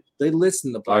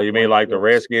listened to. Oh, you mean like the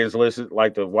Redskins listen,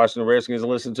 like the Washington Redskins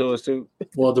listen to us too?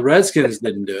 Well, the Redskins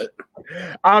didn't do it.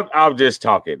 I'm just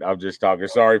talking.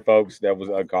 Sorry, folks, that was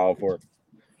uncalled for.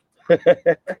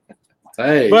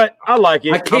 Hey, but I like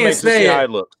it. I can't say how it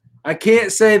looks. I can't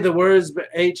say the words, but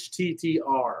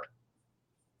HTTR.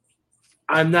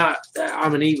 I'm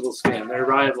an Eagles fan. They're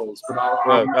rivals, but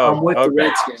I'm with the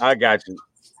Redskins. I got you.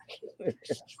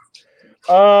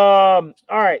 All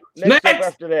right. Next up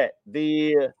after that,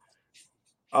 the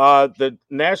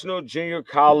National Junior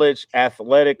College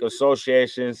Athletic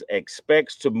Associations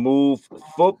expects to move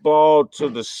football to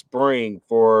the spring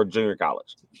for junior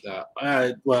college.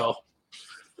 Well,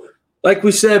 like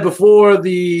we said before,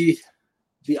 the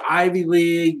Ivy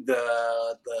League,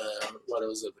 the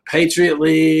Patriot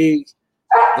League,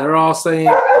 they're all saying,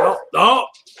 "Oh,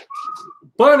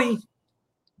 bunny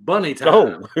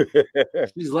time." Oh.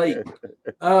 She's late.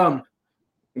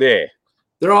 Yeah.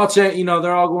 They're all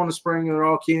they're all going to spring. They're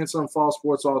all canceling fall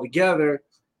sports altogether.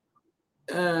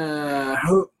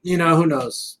 Who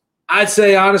knows? I'd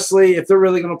say honestly, if they're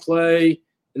really going to play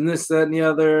in this, that, and the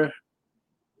other,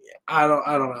 I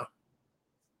don't know.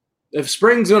 If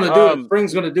spring's going to do it,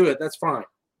 spring's going to do it. That's fine.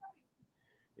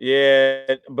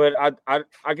 Yeah, but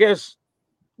I guess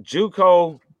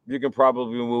JUCO, you can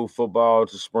probably move football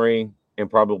to spring and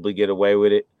probably get away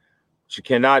with it. But you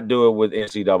cannot do it with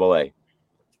NCAA,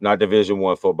 not Division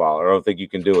I football. I don't think you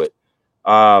can do it.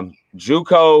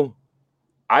 JUCO,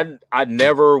 I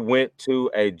never went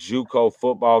to a JUCO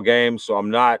football game, so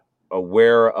I'm not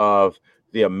aware of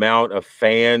the amount of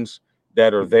fans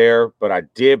that are there. But I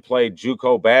did play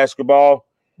JUCO basketball,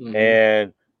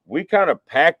 and we kind of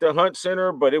packed the Hunt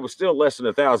Center, but it was still less than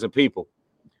 1,000 people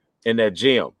in that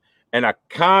gym. And I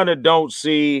kind of don't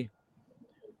see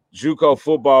JUCO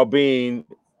football being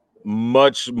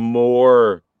much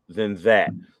more than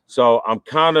that. So I'm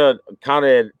kind of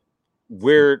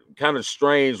weird, kind of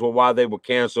strange with why they would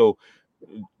cancel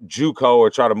JUCO or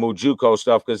try to move JUCO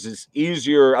stuff, because it's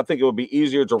easier. I think it would be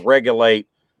easier to regulate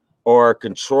or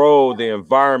control the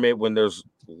environment when there's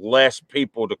less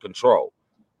people to control.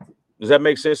 Does that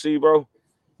make sense to you, bro?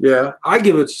 Yeah, I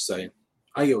get what you're saying.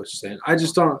 I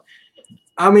just don't.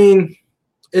 I mean,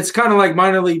 it's kind of like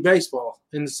minor league baseball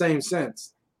in the same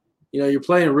sense. You're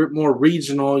playing more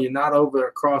regional. You're not over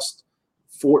across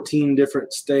 14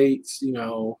 different states.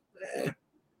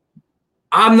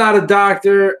 I'm not a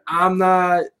doctor. I'm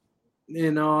not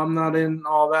in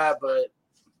all that. But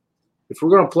if we're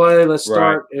going to play, let's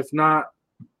start. Right. If not,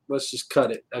 let's just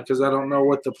cut it, because I don't know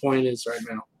what the point is right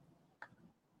now.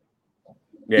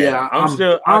 Yeah,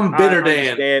 I'm bitter,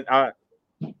 Dan.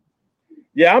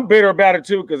 I'm bitter about it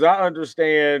too, because I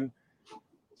understand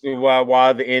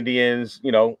while the Indians,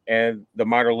 and the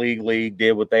minor league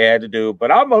did what they had to do.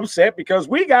 But I'm upset because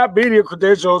we got media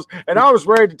credentials, and I was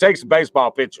ready to take some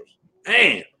baseball pictures.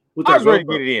 Man, I was ready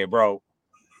to get it in, bro.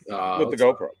 With the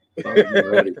GoPro.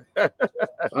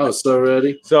 I was so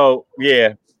ready. So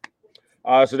yeah.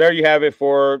 So there you have it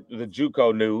for the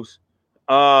JUCO news.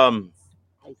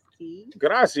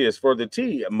 Gracias for the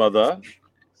tea, mother.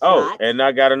 Oh, and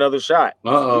I got another shot.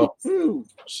 Uh-oh.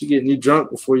 She getting you drunk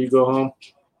before you go home.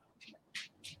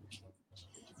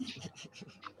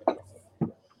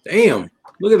 Damn.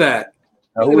 Look at that.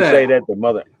 Who would say that? The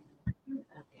mother.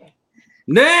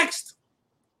 Next.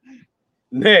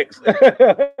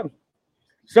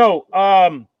 So,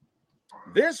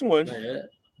 this one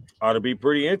ought to be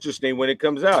pretty interesting when it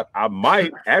comes out. I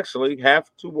might actually have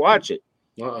to watch it.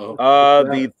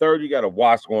 The third, you got a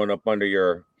wasp going up under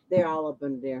your. They're all up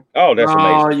under there. Oh, that's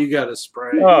amazing. Oh, you got to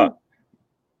spray.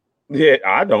 Yeah,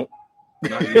 I don't.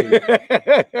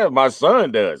 My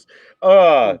son does.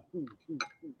 No,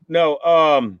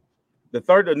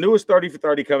 the newest 30 for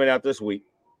 30 coming out this week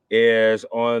is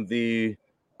on the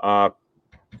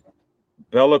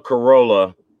Bella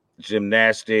Corolla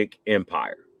Gymnastic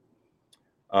Empire.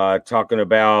 Talking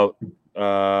about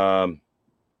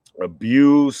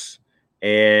abuse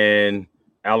and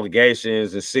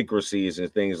allegations and secrecies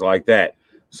and things like that.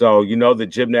 So, the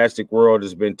gymnastic world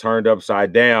has been turned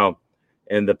upside down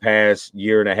in the past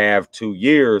year and a half, 2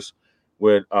 years,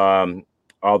 with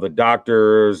all the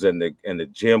doctors and the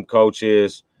gym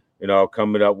coaches,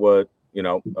 coming up with,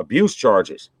 abuse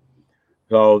charges.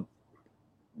 So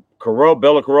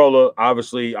Bella Corolla,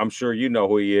 obviously, I'm sure you know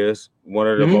who he is, one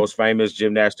of the most famous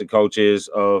gymnastic coaches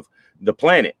of the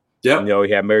planet. Yeah.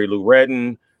 He had Mary Lou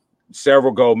Retton,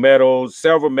 several gold medals,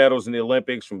 several medals in the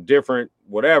Olympics from different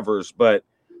whatevers. But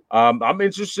I'm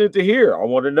interested to hear. I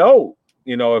want to know,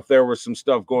 if there was some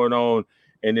stuff going on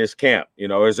in this camp.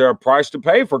 Is there a price to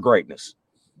pay for greatness?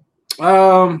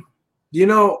 I'm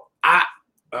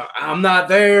not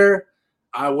there.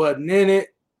 I wasn't in it,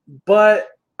 but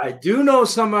I do know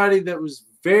somebody that was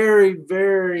very,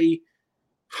 very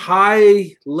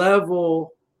high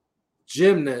level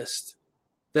gymnast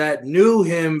that knew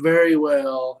him very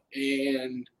well,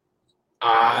 and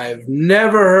I've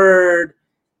never heard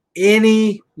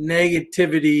any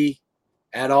negativity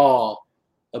at all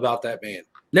about that man.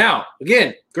 Now,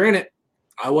 again, granted,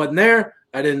 I wasn't there.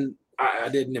 I didn't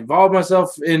involve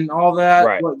myself in all that,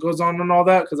 right, what goes on and all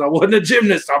that, because I wasn't a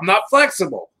gymnast. I'm not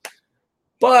flexible.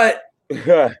 But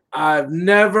I've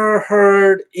never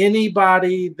heard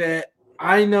anybody that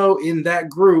I know in that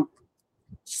group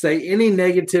say any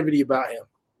negativity about him.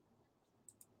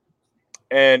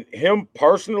 And him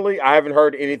personally, I haven't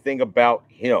heard anything about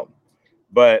him.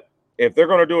 But if they're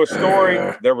going to do a story,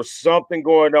 there was something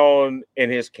going on in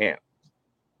his camp.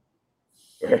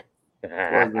 Really?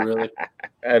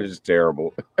 That is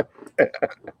terrible.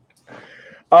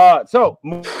 So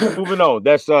moving on.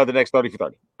 That's the next 30 for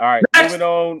 30. All right, moving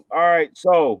on. All right,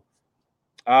 so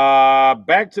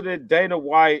back to the Dana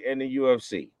White and the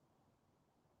UFC.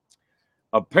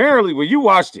 Apparently, when you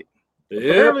watched it,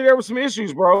 apparently there were some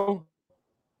issues, bro.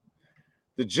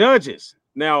 The judges.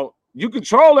 Now, you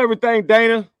control everything,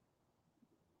 Dana.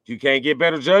 You can't get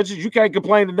better judges. You can't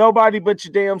complain to nobody but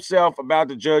your damn self about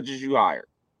the judges you hired.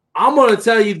 I'm going to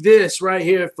tell you this right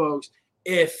here, folks.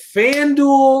 If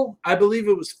FanDuel, I believe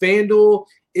it was FanDuel,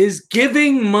 is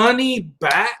giving money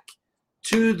back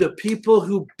to the people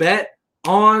who bet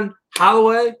on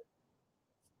Holloway,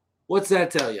 what's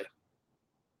that tell you?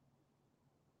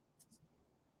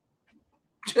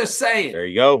 Just saying. There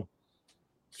you go.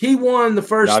 He won the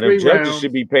first 3 rounds. Judges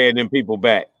should be paying them people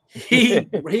back. He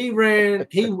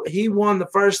won the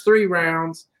first 3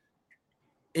 rounds,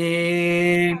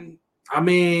 and I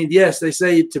mean, yes, they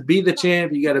say to be the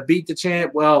champ, you got to beat the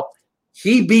champ. Well,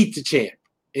 he beat the champ,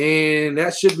 and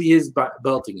that should be his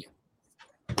belting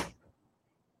in.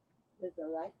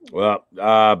 Well,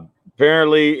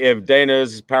 apparently, if Dana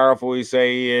is as powerful as he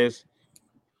say he is,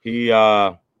 he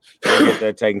get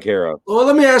that taken care of. Well,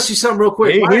 let me ask you something real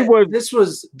quick. This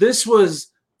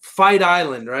was Fight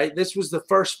Island, right? This was the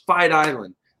first Fight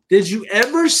Island. Did you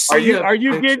ever see? Are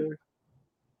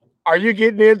you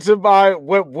getting into my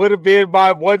what would have been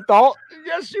my one thought?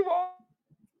 Yes, you are.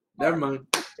 Never mind.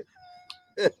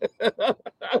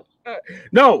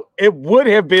 No, it would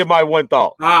have been my one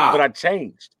thought, but I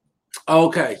changed.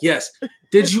 Okay, yes.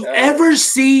 Did you ever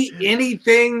see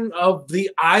anything of the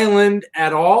island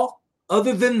at all,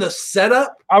 other than the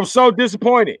setup? I was so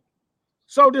disappointed.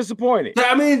 So disappointed.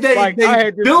 I mean,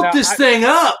 they built this thing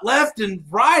up left and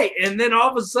right, and then all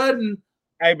of a sudden,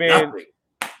 hey man,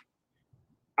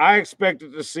 I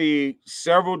expected to see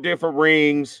several different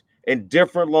rings in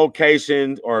different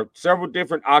locations or several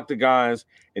different octagons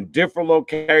in different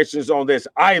locations on this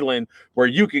island where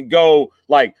you can go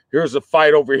like, here's a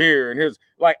fight over here. And here's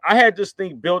like, I had this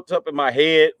thing built up in my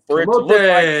head for it to look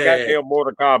like goddamn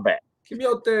Mortal Kombat.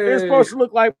 It's supposed to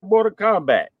look like Mortal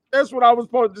Kombat. That's what I was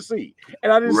supposed to see.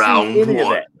 And I didn't see any of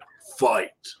that. Fight.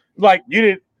 Like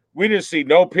we didn't see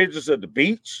no pictures of the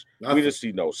beach. Nothing. We didn't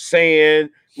see no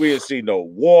sand. We didn't see no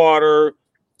water.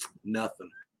 Nothing.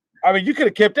 I mean, you could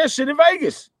have kept that shit in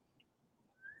Vegas.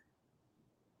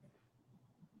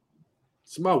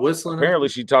 Somebody whistling. Apparently,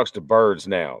 she talks to birds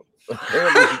now.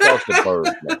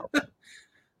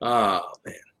 Oh,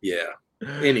 man. Yeah.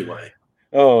 Anyway.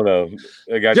 Oh, no.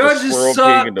 I got Judges the Squirrel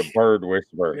suck. King and the Bird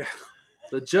Whisperer. Yeah.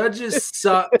 The judges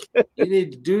suck. You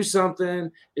need to do something.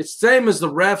 It's the same as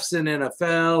the refs in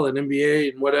NFL and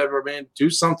NBA and whatever, man. Do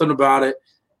something about it,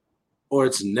 or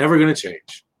it's never going to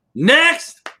change.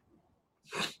 Next.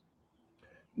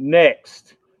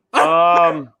 Next. This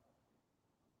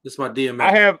is my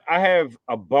DMX. I have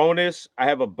a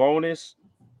bonus.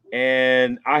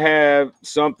 And I have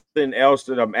something else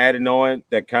that I'm adding on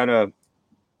that kind of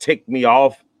ticked me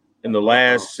off in the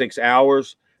last 6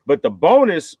 hours. But the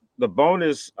bonus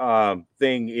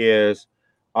thing is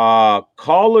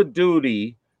Call of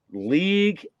Duty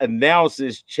League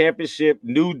announces championship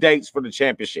new dates for the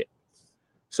championship.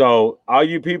 So all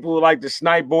you people who like to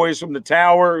snipe boys from the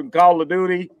tower in Call of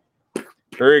Duty,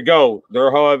 here you go.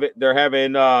 They're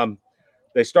having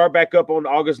they start back up on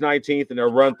August 19th and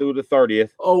they'll run through the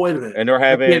 30th. Oh, wait a minute. And they're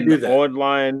having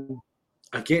online.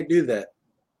 I can't do that.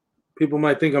 People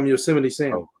might think I'm Yosemite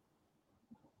Sam. Oh.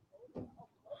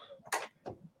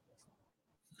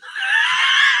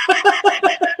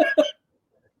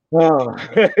 Oh.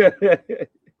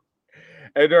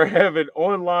 And they're having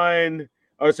online.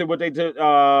 I say what they did.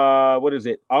 What is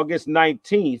it? August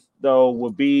 19th, though,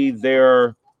 will be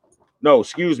their. No,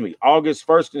 excuse me. August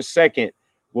 1st and 2nd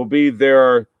will be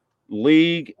their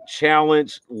league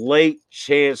challenge late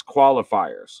chance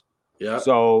qualifiers. Yeah.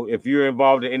 So if you're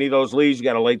involved in any of those leagues, you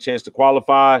got a late chance to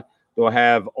qualify. They'll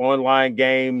have online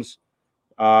games,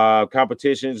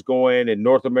 competitions going in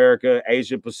North America,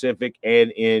 Asia Pacific,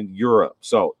 and in Europe.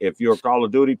 So if you're a Call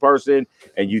of Duty person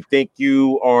and you think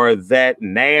you are that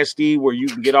nasty where you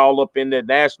can get all up in the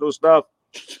national stuff,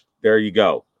 there you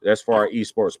go. That's for our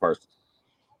esports person.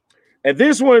 And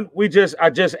this one I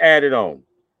just added on.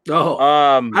 Oh,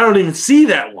 I don't even see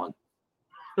that one.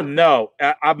 No,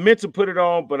 I meant to put it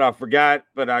on, but I forgot.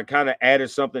 But I kind of added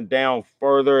something down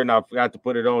further, and I forgot to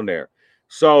put it on there.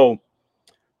 So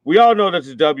we all know that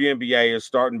the WNBA is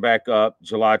starting back up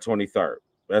July 23rd.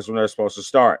 That's when they're supposed to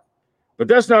start. But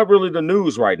that's not really the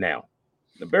news right now.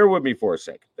 Now, bear with me for a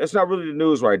second. That's not really the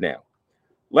news right now.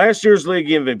 Last year's league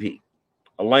MVP,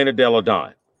 Elena Delle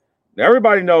Donne. Now,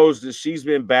 everybody knows that she's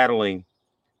been battling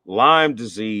Lyme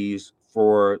disease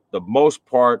for the most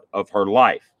part of her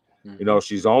life. You know,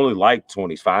 she's only like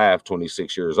 25,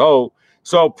 26 years old.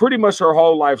 So pretty much her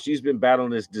whole life, she's been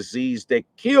battling this disease that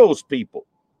kills people,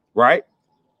 right?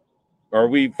 Are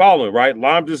we following, right?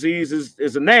 Lyme disease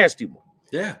is a nasty one.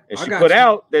 Yeah. And she put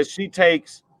out that she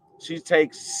takes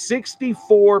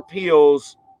 64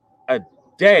 pills a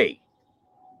day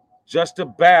just to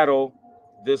battle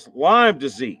this Lyme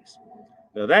disease.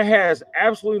 Now, that has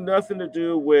absolutely nothing to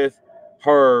do with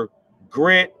her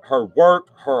grit, her work,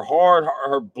 her hard,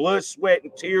 her blood, sweat,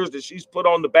 and tears that she's put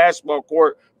on the basketball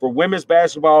court for women's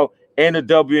basketball and the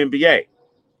WNBA.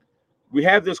 We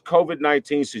have this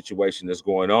COVID-19 situation that's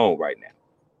going on right now.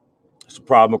 It's a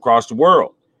problem across the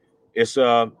world. It's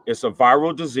a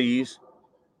viral disease,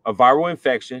 a viral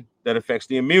infection that affects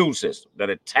the immune system, that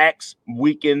attacks,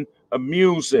 weakened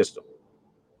immune system.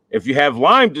 If you have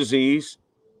Lyme disease,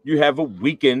 you have a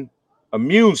weakened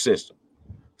immune system.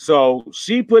 So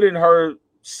she put in her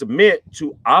submit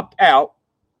to opt out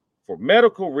for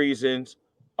medical reasons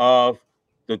of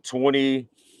the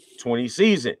 2020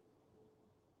 season.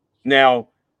 Now,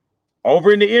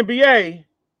 over in the NBA,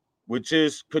 which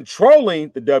is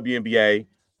controlling the WNBA,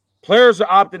 players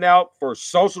are opting out for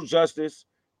social justice.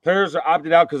 Players are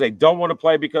opting out because they don't want to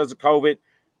play because of COVID,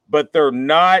 but they're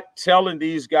not telling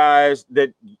these guys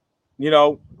that, you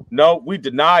know, no, we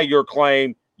deny your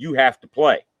claim. You have to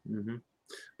play. Mm-hmm.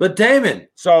 But Damon,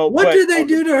 so what did they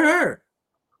do to her?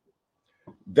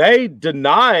 They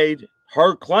denied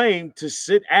her claim to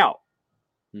sit out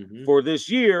for this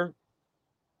year,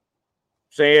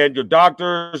 saying your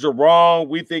doctors are wrong.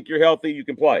 We think you're healthy. You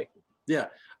can play. Yeah.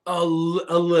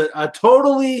 A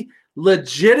totally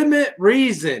legitimate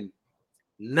reason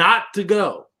not to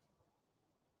go.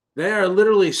 They are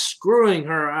literally screwing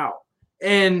her out.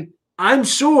 And I'm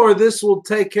sure this will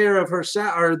take care of her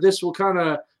or this will kind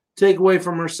of take away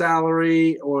from her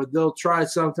salary, or they'll try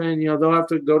something. They'll have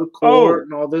to go to court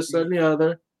and all this and the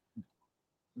other.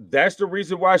 That's the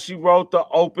reason why she wrote the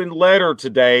open letter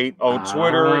today on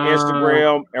Twitter,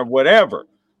 Instagram, and whatever.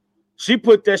 She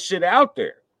put that shit out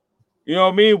there. You know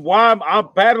what I mean? Why I'm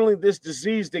battling this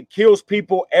disease that kills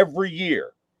people every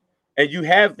year. And you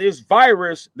have this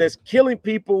virus that's killing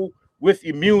people with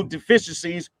immune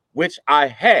deficiencies, which I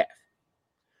have.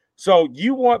 So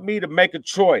you want me to make a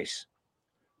choice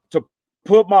to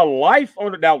put my life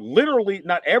on it. Now, literally,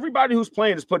 not everybody who's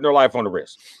playing is putting their life on the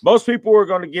risk. Most people are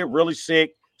going to get really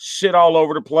sick, shit all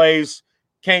over the place,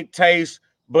 can't taste,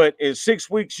 but in 6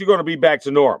 weeks, you're going to be back to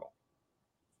normal.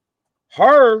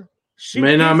 She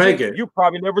may not make it. You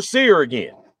probably never see her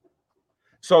again.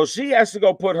 So she has to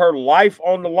go put her life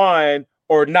on the line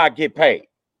or not get paid.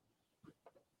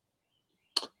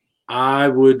 I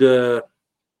would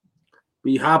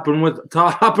be hopping on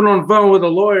the phone with a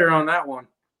lawyer on that one.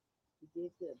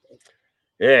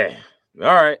 Yeah.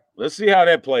 All right. Let's see how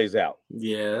that plays out.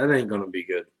 Yeah, that ain't going to be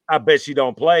good. I bet she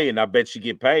don't play, and I bet she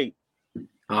get paid.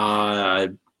 I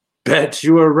bet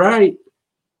you are right.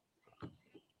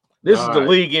 This is the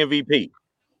league MVP.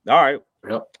 All right.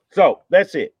 Yep. So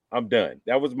that's it. I'm done.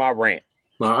 That was my rant.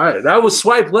 All right. That was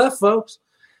Swipe Left, folks.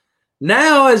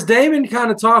 Now, as Damon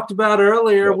kind of talked about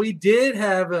earlier, we did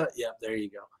have there you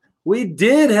go. We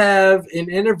did have an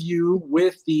interview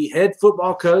with the head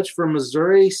football coach from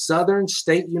Missouri Southern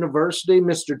State University,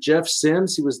 Mr. Jeff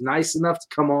Sims. He was nice enough to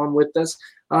come on with us.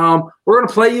 We're going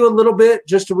to play you a little bit,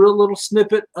 just a real little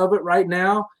snippet of it right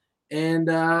now. And,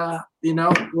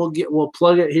 we'll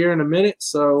plug it here in a minute.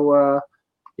 So,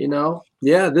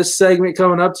 this segment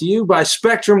coming up to you by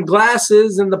Spectrum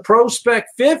Glasses and the ProSpect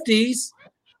 50s.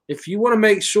 If you want to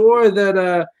make sure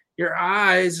that your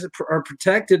eyes are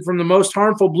protected from the most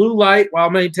harmful blue light while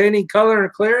maintaining color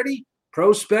and clarity,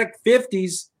 ProSpect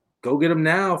 50s. Go get them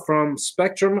now from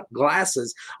Spectrum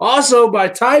Glasses. Also by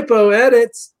Typo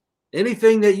Edits.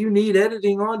 Anything that you need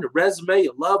editing on, your resume,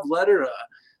 your love letter,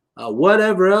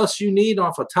 whatever else you need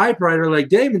off a typewriter like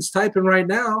Damon's typing right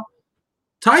now,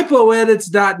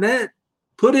 typoedits.net.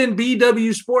 Put in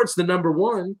BW Sports, the number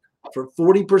 1, for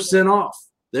 40% off.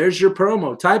 There's your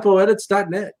promo,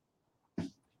 typoedits.net.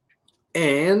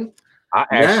 And I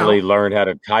actually learned how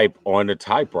to type on a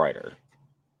typewriter,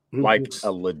 like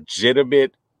a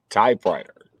legitimate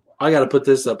typewriter. I got to put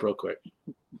this up real quick.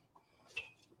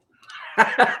 All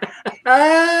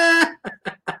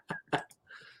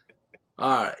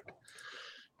right.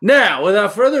 Now,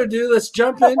 without further ado, let's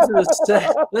jump into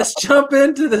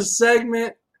the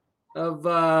segment of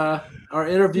our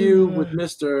interview with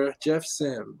Mr. Jeff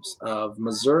Sims of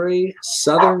Missouri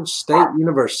Southern State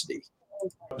University.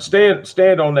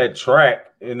 Stand on that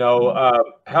track.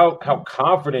 How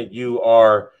confident you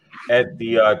are at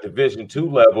the Division II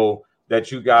level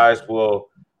that you guys will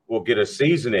get a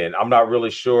season in. I'm not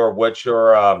really sure what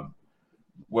your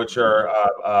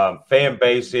fan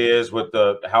base is with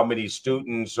how many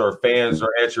students or fans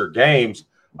are at your games,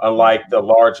 unlike the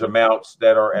large amounts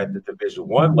that are at the Division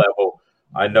I level.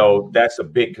 I know that's a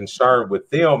big concern with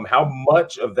them. How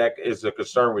much of that is a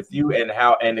concern with you,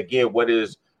 and again, what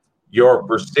is your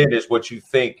percentage, what you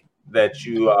think that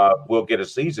you will get a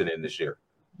season in this year?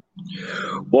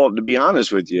 Well, to be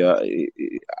honest with you,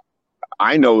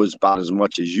 I know about as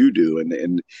much as you do.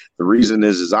 And the reason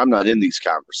is I'm not in these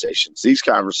conversations. These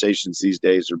conversations these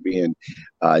days are being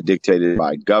dictated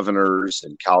by governors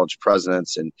and college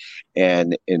presidents.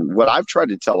 And what I've tried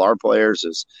to tell our players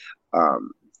is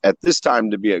at this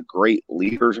time, to be a great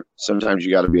leader, sometimes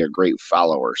you got to be a great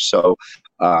follower. So,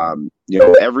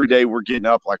 every day we're getting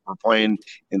up like we're playing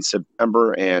in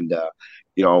September, and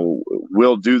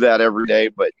we'll do that every day.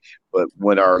 But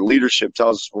when our leadership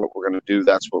tells us what we're going to do,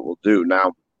 that's what we'll do.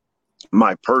 Now,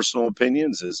 my personal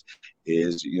opinions is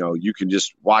you can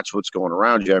just watch what's going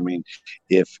around you. I mean,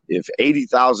 if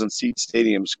 80,000 seat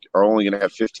stadiums are only going to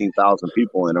have 15,000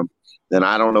 people in them, then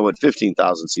I don't know what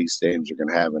 15,000 seat stadiums are going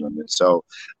to have in them. And so,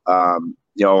 I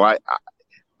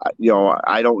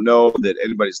don't know that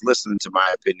anybody's listening to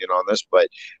my opinion on this, but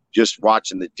just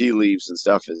watching the tea leaves and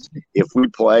stuff is, if we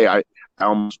play, I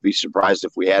almost be surprised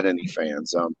if we had any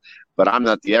fans. But I'm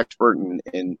not the expert,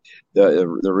 and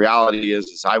the reality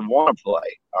is I want to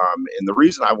play. And the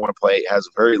reason I want to play has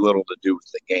very little to do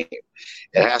with the game.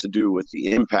 It has to do with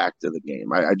the impact of the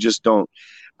game. I just don't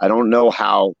know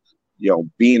how,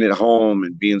 being at home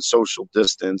and being social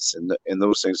distance and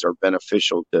those things are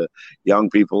beneficial to young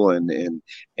people. And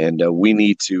we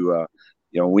need to,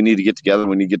 we need to get together.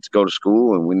 We need to get to go to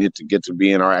school, and we need to get to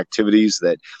be in our activities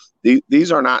that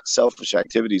these are not selfish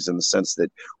activities in the sense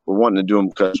that we're wanting to do them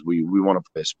because we want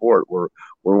to play a sport. We're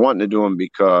wanting to do them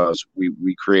because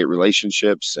we create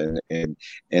relationships and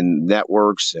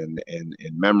networks and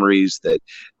memories that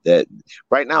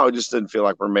right now it just doesn't feel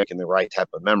like we're making the right type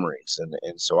of memories.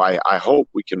 And so I hope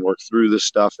we can work through this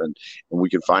stuff and we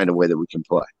can find a way that we can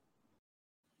play.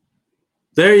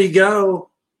 There you go.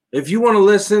 If you want to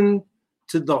listen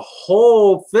to the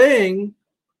whole thing,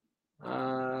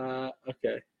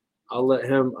 okay, I'll let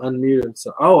him unmute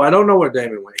himself. Oh, I don't know where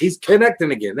Damon went. He's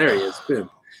connecting again. There he is. Boom.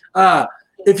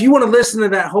 If you want to listen to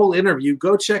that whole interview,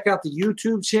 go check out the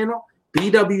YouTube channel,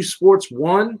 BW Sports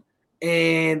 1,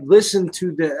 and listen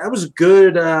to that was a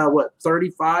good,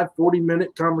 35,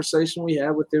 40-minute conversation we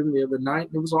had with him the other night.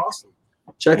 It was awesome.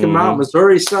 Check him out.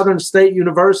 Missouri Southern State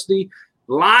University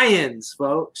Lions,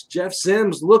 folks. Jeff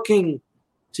Sims looking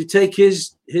to take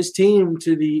his team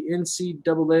to the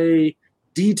NCAA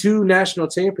D2 National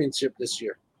Championship this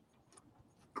year.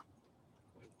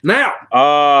 Now,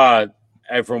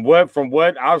 and from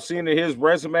what I've seen in his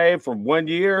resume from 1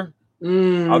 year,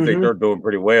 I think they're doing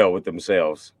pretty well with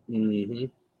themselves. Mm-hmm.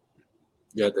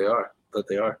 Yeah, they are. But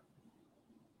they are.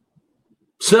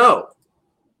 So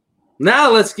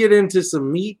now let's get into some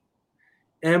meat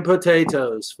and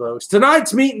potatoes, folks.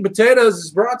 Tonight's meat and potatoes is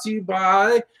brought to you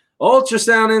by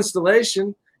Ultrasound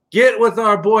Installation. Get with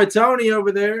our boy Tony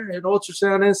over there at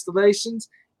Ultrasound Installations,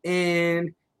 and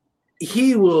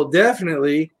he will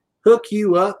definitely hook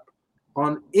you up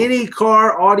on any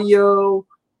car audio,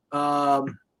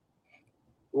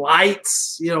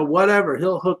 lights, whatever.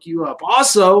 He'll hook you up.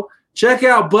 Also, check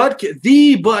out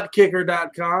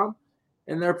thebuttkicker.com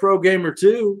and their Pro Gamer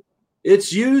 2.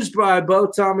 It's used by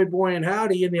both Tommy Boy and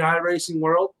Howdy in the iRacing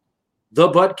world. The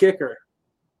Butt Kicker.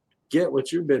 Get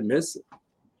what you've been missing.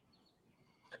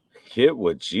 Get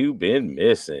what you've been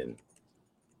missing.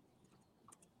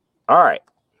 All right.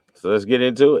 So let's get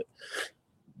into it.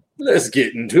 Let's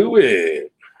get into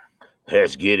it.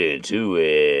 Let's get into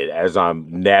it as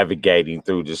I'm navigating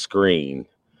through the screen.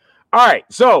 All right.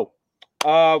 So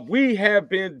we have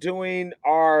been doing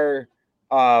our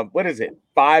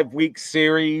 5-week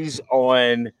series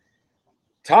on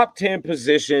top 10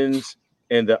 positions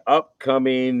in the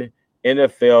upcoming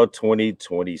NFL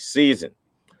 2020 season.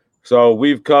 So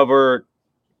we've covered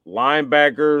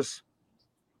linebackers,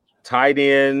 tight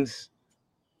ends,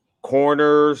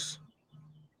 corners,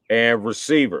 and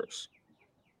receivers.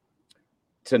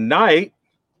 Tonight,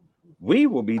 we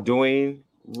will be doing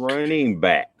running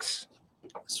backs.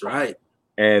 That's right.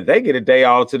 And they get a day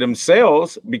all to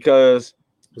themselves because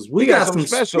we got some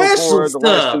special for the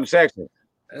last two sections.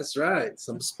 That's right.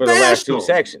 For the last two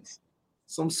sections.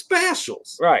 Some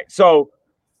specials. Right. So,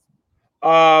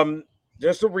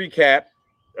 just to recap,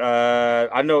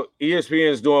 I know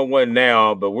ESPN is doing one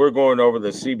now, but we're going over the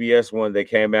CBS one that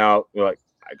came out like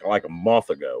a month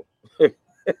ago. We're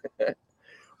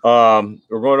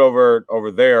going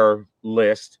over their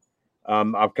list.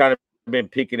 I've kind of been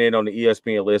peeking in on the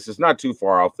ESPN list. It's not too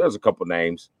far off. There's a couple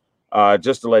names.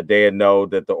 Just to let Dan know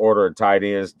that the order of tight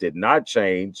ends did not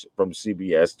change from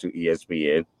CBS to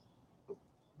ESPN.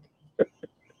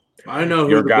 I know who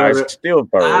your guy's still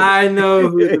third. I know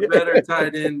who the better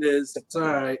tight end is. It's all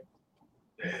right.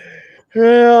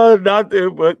 Well,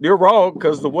 but you're wrong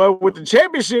because the one with the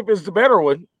championship is the better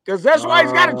one because that's why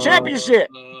he's got a championship.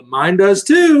 Mine does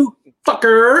too,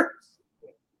 fucker.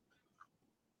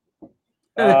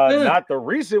 Not the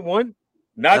recent one.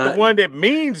 Not the one that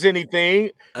means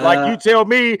anything. Like you tell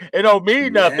me, it don't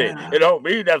mean nothing. It don't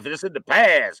mean nothing. It's in the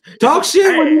past. Talk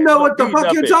shit when you know what the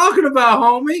fuck you're talking about,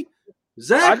 homie.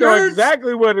 Zach I know Ertz,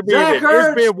 exactly what it means.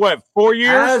 It's been what, 4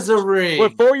 years? Has a ring.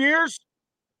 What, 4 years?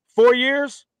 4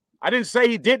 years? I didn't say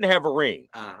he didn't have a ring.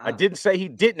 I didn't say he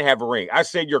didn't have a ring. I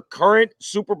said your current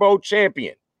Super Bowl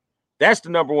champion. That's the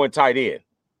number one tight end.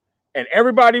 And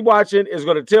everybody watching is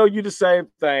going to tell you the same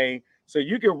thing. So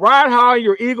you can ride high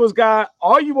your Eagles guy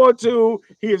all you want to.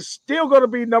 He is still going to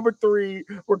be number 3,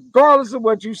 regardless of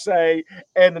what you say.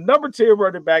 And the number 10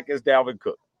 running back is Dalvin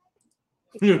Cook.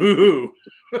 All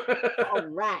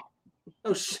right.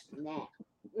 Oh shit!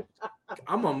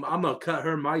 I'm gonna cut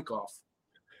her mic off.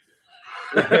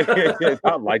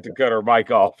 I'd like to cut her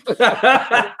mic off.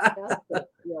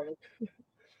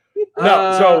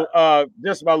 So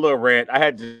just my little rant. I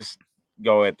had to just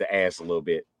go at the ass a little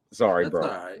bit. Sorry, bro.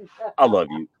 Right. I love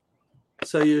you.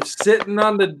 So you're sitting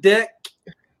on the deck,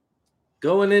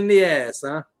 going in the ass,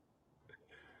 huh?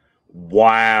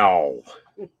 Wow.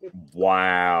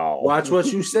 Wow. Watch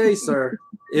what you say, sir.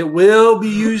 It will be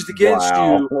used against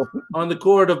you on the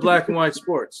court of black and white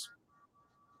sports.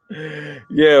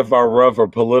 Yeah, if I run for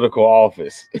political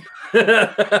office.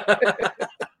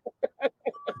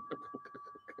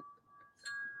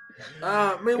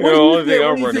 What do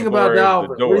you think about Dalvin?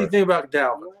 What do you think about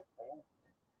Dalvin?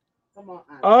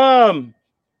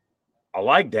 I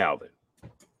like Dalvin.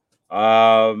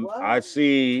 I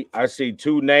see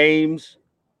two names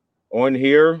on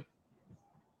here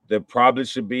that probably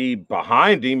should be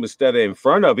behind him instead of in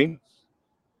front of him.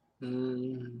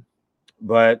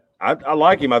 But I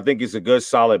like him. I think he's a good,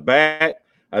 solid back.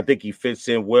 I think he fits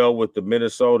in well with the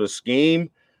Minnesota scheme.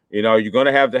 You know, you're going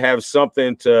to have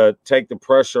something to take the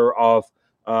pressure off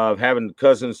of having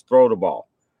Cousins throw the ball.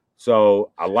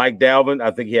 So I like Dalvin.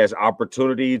 I think he has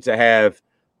opportunity to have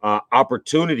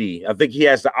opportunity. I think he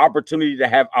has the opportunity to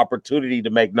have opportunity to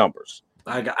make numbers.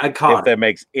 I caught if that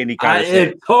makes any kind of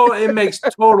sense. It makes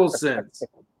total sense.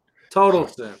 Total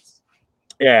sense.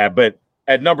 Yeah, but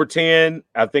at number 10,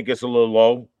 I think it's a little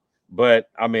low. But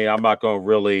I mean, I'm not going to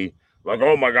really like,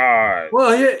 oh my God.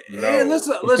 Well,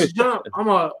 let's jump.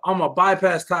 I'm a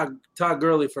bypass Todd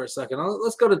Gurley for a second.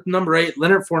 Let's go to number 8,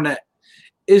 Leonard Fournette.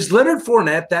 Is Leonard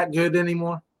Fournette that good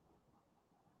anymore?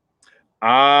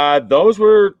 Those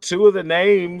were two of the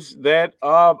names that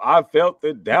I felt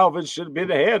that Dalvin should have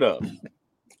been ahead of.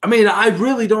 I mean, I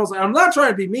really don't. I'm not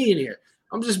trying to be mean here.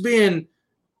 I'm just being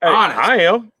honest. I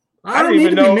am. I didn't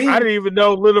even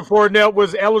know Leonard Fournette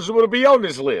was eligible to be on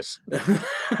this list.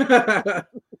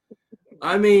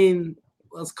 I mean,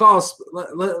 let's call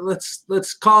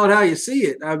it how you see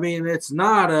it. I mean, it's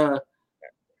not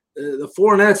the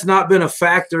Fournette's not been a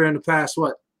factor in the past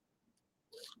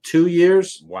 2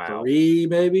 years? Wow. 3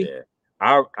 maybe? Yeah.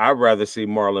 I'd rather see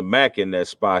Marlon Mack in that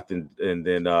spot than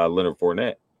Leonard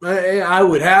Fournette. I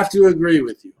would have to agree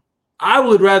with you. I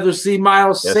would rather see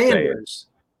Miles Sanders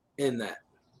in that.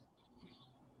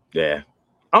 Yeah.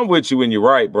 I'm with you when you're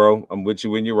right, bro. I'm with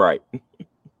you when you're right.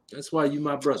 That's why you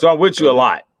my brother. So I'm with you a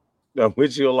lot.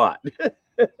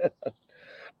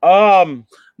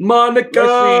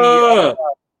 Monica.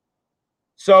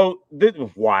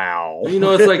 Wow. You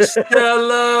know, it's like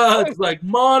Stella. It's like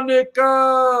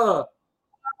Monica.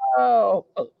 Oh.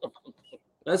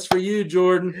 That's for you,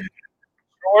 Jordan.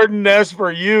 Jordan, that's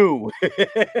for you.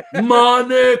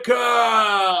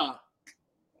 Monica.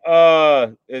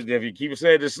 If you keep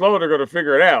saying this slow, they're going to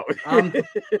figure it out.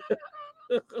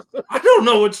 I don't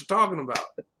know what you're talking about.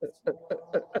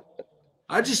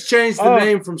 I just changed the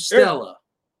name from Stella.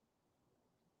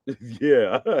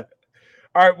 Yeah. All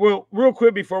right. Well, real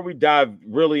quick before we dive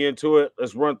really into it,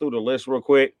 let's run through the list real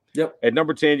quick. Yep. At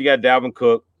number 10, you got Dalvin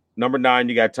Cook. Number 9,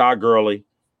 you got Todd Gurley.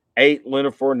 8,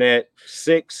 Leonard Fournette.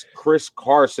 6, Chris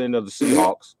Carson of the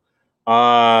Seahawks.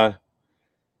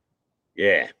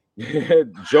 Yeah.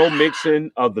 Joe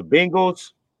Mixon of the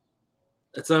Bengals.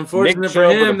 It's unfortunate for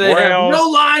him. They have no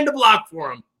line to block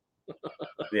for him.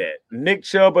 Yeah. Nick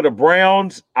Chubb of the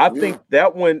Browns. I think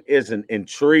that one is an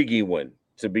intriguing one,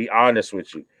 to be honest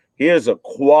with you. He is a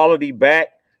quality back.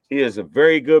 He is a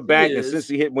very good back. And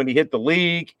since when he hit the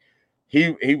league,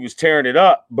 he was tearing it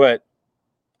up. But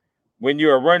when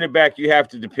you're a running back, you have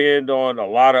to depend on a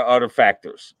lot of other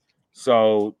factors.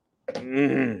 So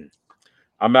I'm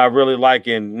not really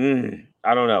liking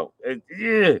I don't know.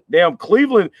 Damn,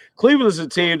 Cleveland is a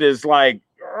team that's like,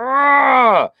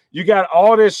 you got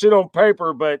all this shit on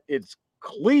paper, but it's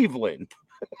Cleveland.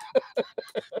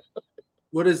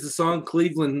 What is the song?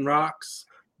 Cleveland Rocks?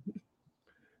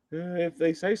 If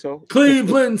they say so.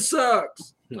 Cleveland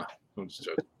sucks. No, I'm just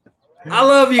joking. I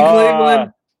love you,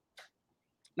 Cleveland.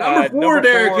 Number 4,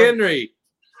 Derrick Henry.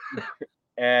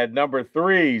 And number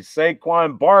 3,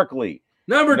 Saquon Barkley.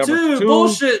 Number 2,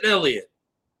 bullshit Elliott.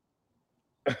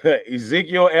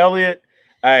 Ezekiel Elliott.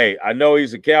 Hey, I know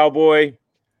he's a Cowboy.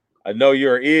 I know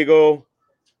you're an Eagle,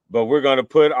 but we're gonna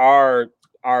put our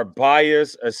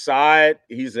bias aside.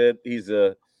 He's a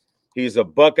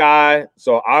Buckeye,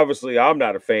 so obviously I'm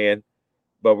not a fan.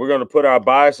 But we're gonna put our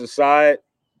bias aside.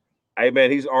 Hey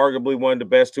man, he's arguably one of the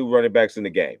best 2 running backs in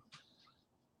the game.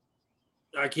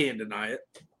 I can't deny it.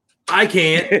 I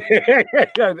can't.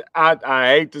 I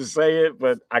hate to say it,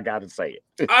 but I gotta say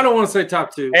it. I don't want to say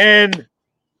top 2. And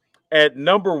at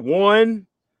number 1,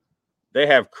 they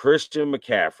have Christian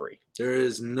McCaffrey. There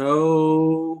is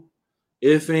no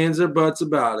ifs, ands, or buts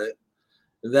about it.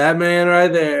 That man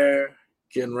right there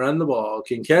can run the ball,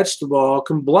 can catch the ball,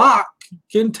 can block,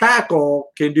 can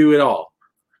tackle, can do it all.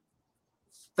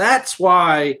 That's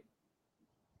why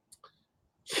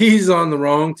he's on the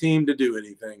wrong team to do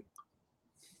anything.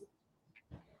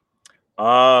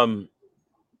 I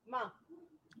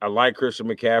like Christian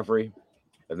McCaffrey.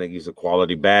 I think he's a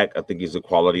quality back. I think he's a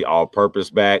quality all-purpose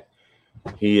back.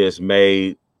 He has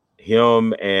made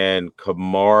him and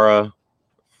Kamara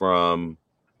from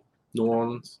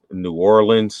New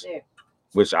Orleans,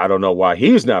 which I don't know why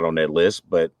he's not on that list.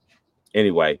 But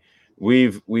anyway,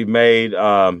 we've made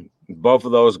both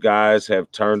of those guys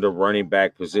have turned the running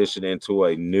back position into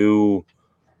a new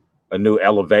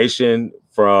elevation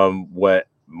from what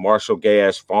Marshall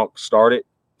Gay-Funk started,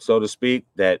 so to speak,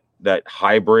 that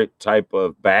hybrid type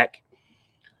of back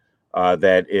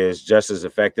that is just as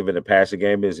effective in the passing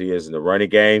game as he is in the running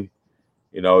game.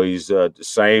 You know, he's the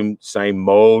same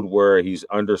mode where he's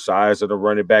undersized at a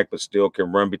running back, but still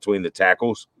can run between the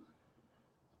tackles.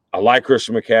 I like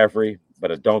Christian McCaffrey,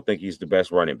 but I don't think he's the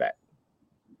best running back.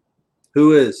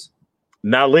 Who is?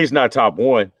 Not at least not top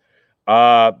one.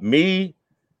 Me,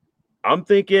 I'm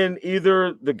thinking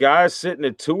either the guys sitting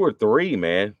at 2 or 3,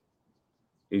 man.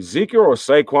 Ezekiel or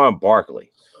Saquon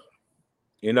Barkley.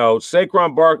 You know,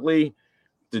 Saquon Barkley,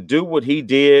 to do what he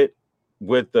did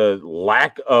with the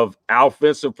lack of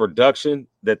offensive production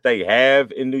that they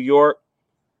have in New York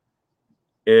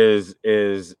is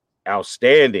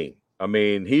outstanding. I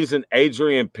mean, he's an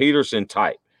Adrian Peterson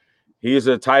type. He's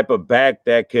a type of back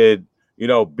that could, you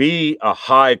know, be a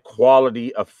high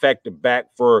quality, effective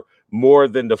back for more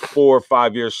than the 4 or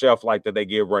 5 year shelf life that they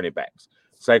give running backs.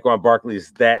 Saquon Barkley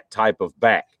is that type of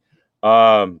back.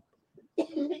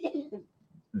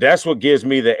 That's what gives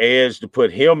me the edge to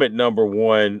put him at number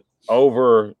 1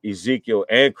 over Ezekiel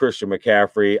and Christian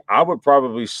McCaffrey. I would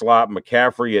probably slot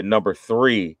McCaffrey at number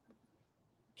 3,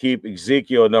 keep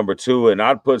Ezekiel at number 2, and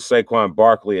I'd put Saquon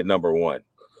Barkley at number 1.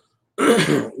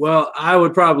 Well, I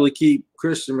would probably keep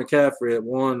Christian McCaffrey at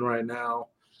 1 right now.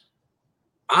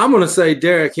 I'm going to say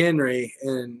Derrick Henry,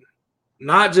 and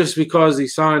not just because he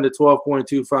signed a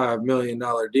 $12.25 million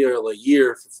deal a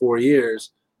year for 4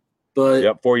 years,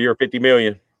 but 4 year, $50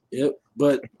 million. Yep,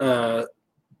 but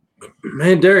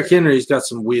man, Derrick Henry's got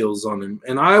some wheels on him,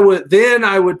 and I would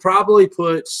probably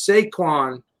put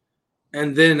Saquon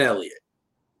and then Elliott.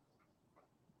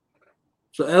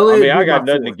 So Elliott. I mean, I got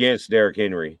nothing against Derrick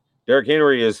Henry. Derrick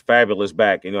Henry is fabulous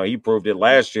back. You know, he proved it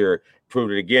last year,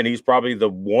 proved it again. He's probably the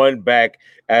one back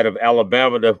out of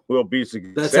Alabama that will be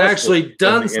successful. That's actually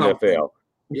done in the something. NFL.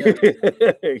 Yeah.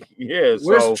 Yeah.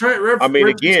 Where's So, Trent? I mean,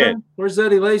 again, where's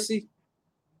Eddie Lacy?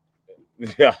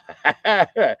 Yeah.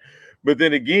 But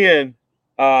then again,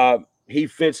 he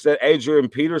fits that Adrian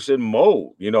Peterson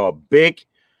mold. You know, a big,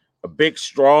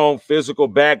 strong, physical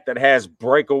back that has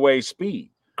breakaway speed.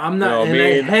 I'm not. You know,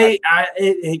 and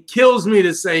it kills me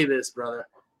to say this, brother.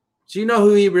 Do you know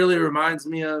who he really reminds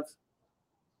me of?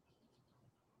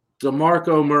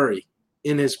 DeMarco Murray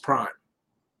in his prime.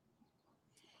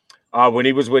 When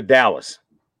he was with Dallas.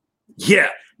 Yeah,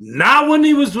 not when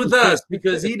he was with us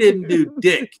because he didn't do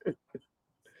dick.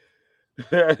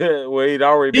 Well, he'd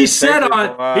already. He said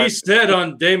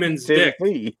on Damon's dick.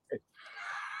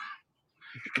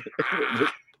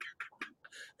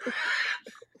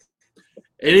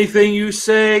 Anything you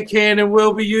say can and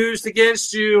will be used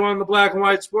against you on the Black and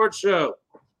White Sports Show.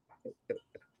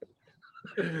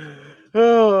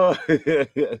 Oh,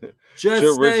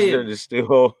 just saying.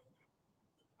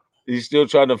 He's still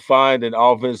trying to find an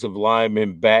offensive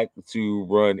lineman back to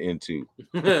run into.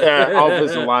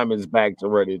 Offensive lineman's back to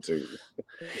run into.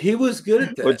 He was good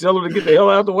at that. But tell him to get the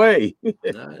hell out of the way.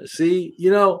 See,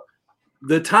 you know,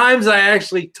 the times I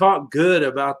actually talk good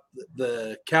about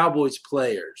the Cowboys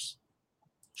players,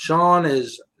 Sean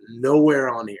is nowhere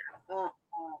on here.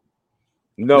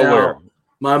 Nowhere. Now,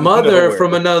 my mother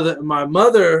from another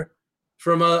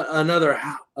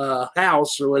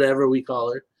house or whatever we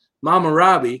call her, Mama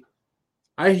Robbie,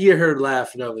 I hear her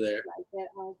laughing over there.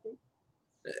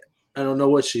 I don't know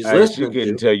what she's listening to. She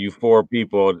couldn't tell you 4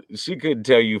 people. She couldn't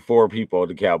tell you 4 people on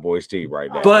the Cowboys team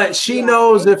right now. But she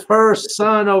knows if her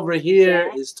son over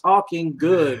here is talking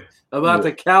good about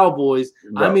the Cowboys,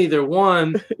 I'm either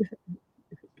one.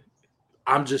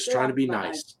 I'm just trying to be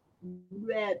nice.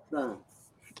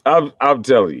 I'm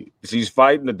telling you, she's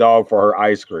fighting the dog for her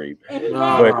ice cream. But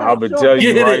I'm gonna tell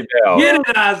you right now. Get it,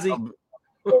 Ozzy.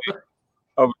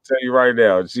 I'm gonna tell you right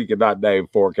now, she cannot name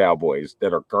 4 Cowboys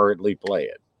that are currently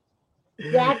playing.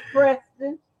 Dak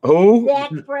Preston. Who?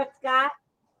 Dak Prescott.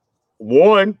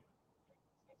 1.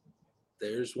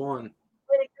 There's 1.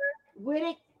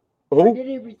 Whittick. Who? Or did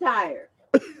he retire?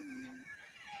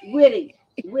 Whitty.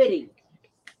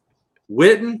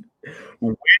 Witten?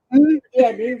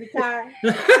 Yeah, did he retire?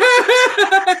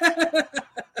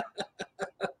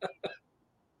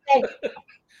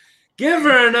 Give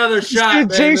her another shot,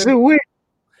 Jason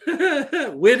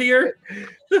Whittier.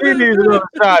 She needs another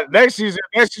shot. Next season,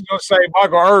 she's gonna say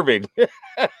Michael Irvin.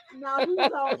 No, he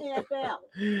was on NFL.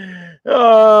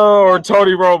 Oh, or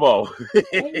Tony Romo.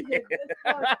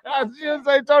 She'll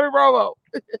say Tony Romo.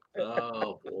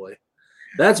 Oh boy,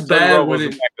 that's bad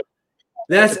when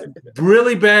That's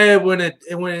really bad when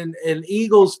an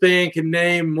Eagles fan can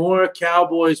name more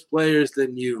Cowboys players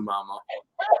than you, Mama.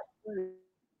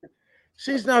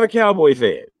 She's not a Cowboy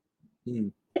fan.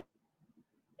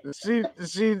 She I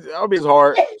mean, it's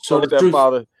hard. So the that truth,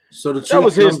 father. So the truth That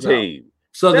was his comes out. team.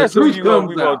 So that's the truth who comes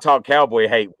we gonna out. talk Cowboy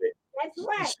hate with.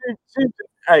 That's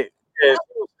right.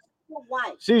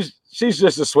 She's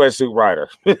just a sweatsuit rider.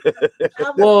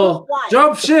 Well,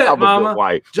 jump ship, I'm a good Mama.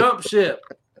 wife. Jump ship.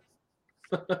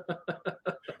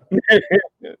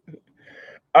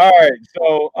 All right,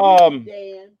 so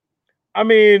I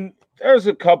mean, there's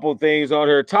a couple things on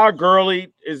here. Todd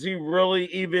Gurley, is he really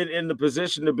even in the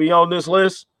position to be on this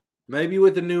list? Maybe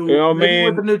with the new, You know what I mean?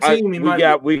 with the new team,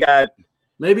 we got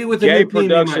maybe with the gay new team,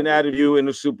 production out of you in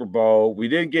the Super Bowl. We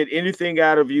didn't get anything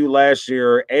out of you last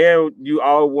year, and you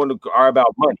all are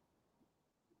about money.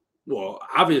 Well,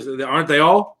 obviously, aren't they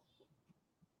all?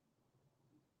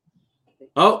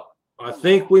 Oh, I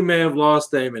think we may have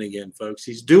lost Damon again, folks.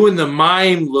 He's doing the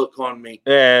mime look on me.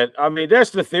 And I mean, that's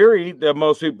the theory that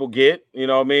most people get. You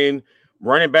know what I mean?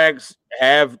 Running backs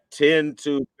tend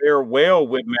to fare well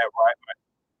with Matt Ryan.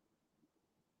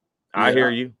 I hear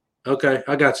you. Okay,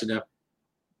 I got you now.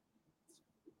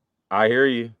 I hear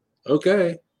you.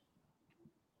 Okay.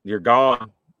 You're gone.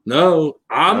 No,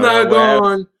 I'm not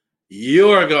gone.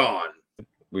 You're gone.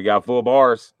 We got full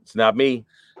bars. It's not me.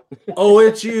 Oh,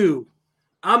 it's you.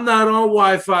 I'm not on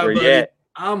Wi-Fi, Where buddy. yet?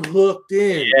 I'm hooked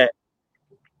in. Yeah.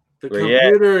 The Where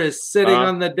computer is sitting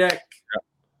on the deck.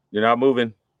 You're not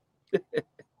moving.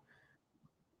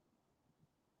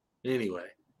 Anyway.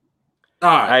 All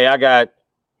right. Hey, I got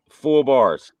full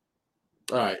bars.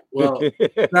 All right. Well,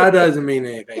 that doesn't mean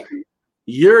anything.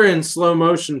 You're in slow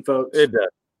motion, folks. It does.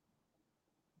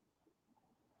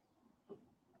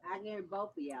 I hear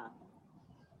both of y'all.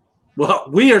 Well,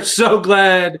 we are so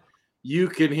glad you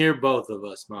can hear both of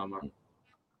us, Mama.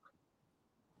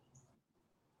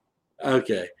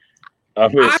 Okay.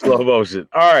 I'm in slow motion.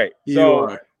 All right. You So,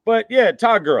 are. but yeah,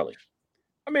 Todd Gurley.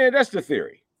 I mean, that's the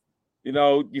theory. You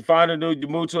know, you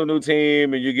move to a new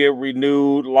team and you get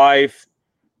renewed life.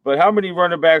 But how many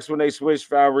running backs when they switch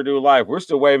found renewed life? We're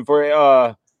still waiting for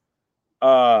your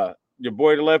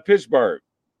boy that left Pittsburgh.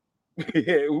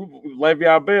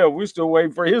 Le'Veon Bell, we're still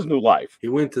waiting for his new life. He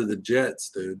went to the Jets,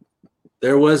 dude.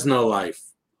 There was no life.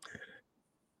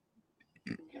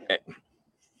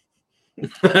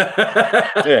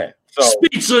 Yeah. So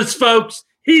Speechless, folks.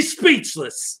 He's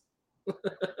speechless.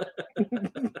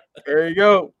 there you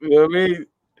go. You know what I mean?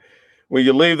 When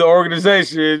you leave the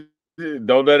organization,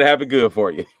 don't let it happen good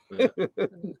for you. It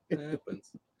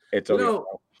happens. It's You okay.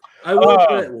 know, I will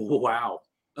say, wow.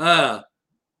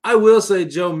 I will say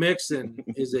Joe Mixon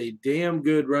is a damn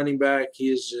good running back. He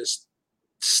is just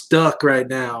stuck right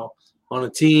now on a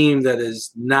team that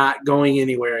is not going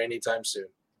anywhere anytime soon.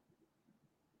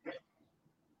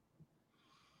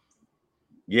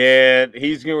 Yeah,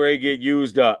 he's getting ready to get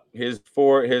used up. His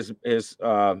 4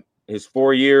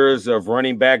 years of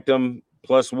running backdom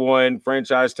 +1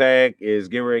 franchise tag is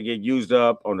getting ready to get used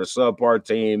up on a subpar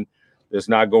team that's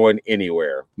not going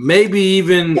anywhere. Maybe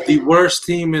even the worst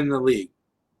team in the league.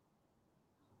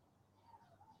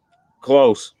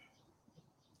 Close.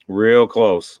 Real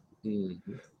close.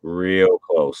 Mm-hmm. Real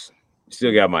close. You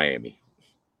still got Miami.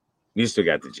 You still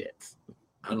got the Jets.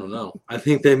 I don't know. I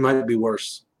think they might be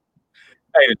worse.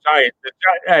 Hey, the Giants.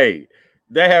 Hey,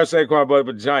 they have Saquon, but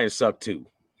the Giants suck too.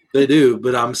 They do,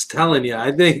 but I'm telling you,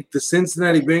 I think the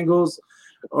Cincinnati Bengals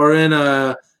are in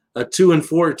a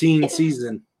 2-14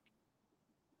 season.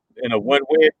 In a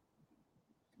 1-win.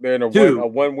 They're in a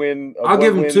 1-win. I'll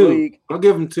give them 2. League. I'll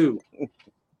give them 2.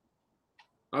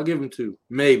 I'll give them 2.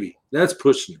 Maybe. That's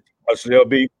pushing it. So they'll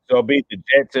beat the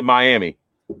Jets in Miami.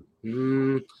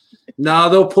 No,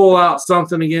 they'll pull out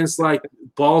something against like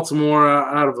Baltimore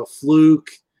out of a fluke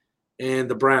and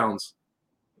the Browns.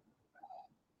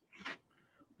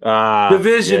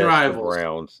 Division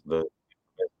rivals. The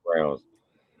Browns.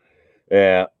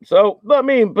 Yeah. So, I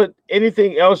mean, but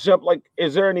anything else up? Like,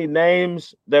 is there any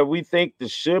names that we think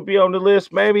that should be on the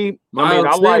list? Maybe. Miles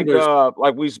I Sanders.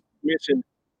 like we mentioned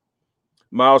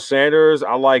Miles Sanders.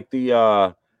 I like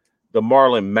the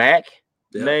Marlon Mack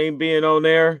name being on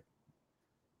there.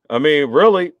 I mean,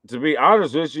 really, to be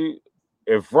honest with you,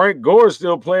 if Frank Gore's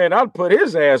still playing, I'd put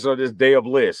his ass on this damn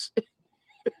list.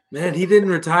 Man, he didn't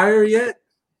retire yet?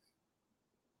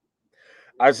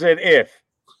 I said if.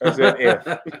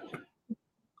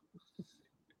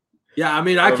 Yeah, I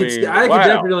mean, I could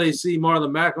definitely see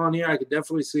Marlon Mack on here. I could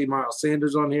definitely see Miles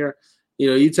Sanders on here. You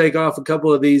know, you take off a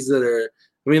couple of these that are,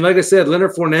 I mean, like I said,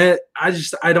 Leonard Fournette,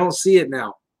 I don't see it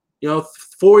now. You know,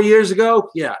 4 years ago,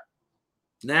 yeah.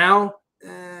 Now,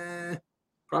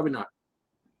 Probably not.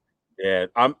 Yeah,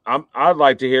 I'd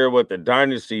like to hear what the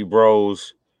Dynasty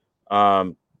Bros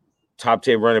top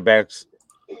 10 running backs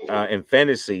in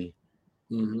fantasy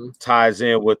ties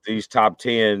in with these top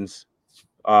 10s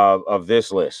of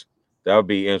this list. That would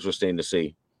be interesting to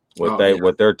see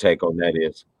what their take on that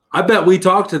is. I bet we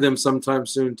talk to them sometime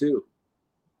soon too.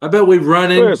 I bet we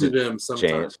run into them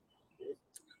sometime.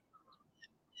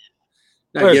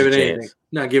 Not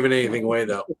giving anything away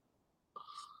though.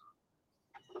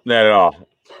 Not at all.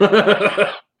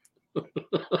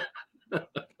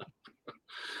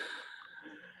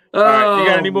 All right, you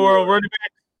got any more on running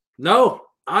back? No,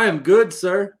 I am good,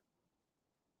 sir.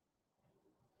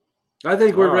 I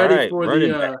think we're ready for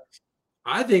the.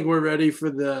 I think we're ready for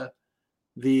the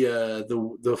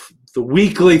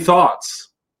weekly thoughts.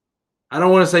 I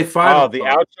don't want to say final. Oh, the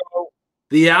outro.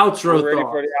 The outro. We're ready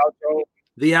for the outro.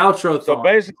 The outro. So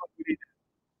basically,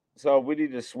 we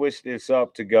need to switch this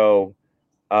up to go.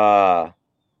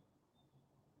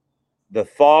 The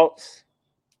thoughts,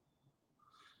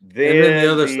 then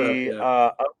the other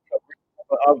stuff,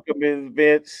 upcoming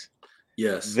events,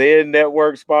 yes, then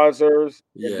network sponsors,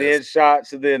 yes, and then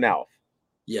shots, and then Alf.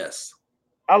 Yes,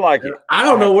 I like it. I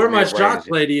don't know where my shot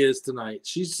lady is tonight.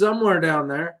 She's somewhere down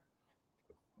there.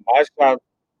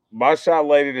 My shot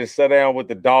lady to sit down with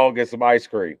the dog and some ice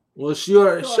cream. Well, she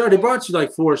already bought you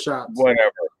like 4 shots.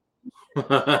 Whatever. 2.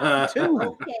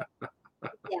 Okay.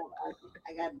 Yeah,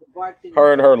 I got the barking.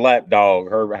 Her and her lap dog,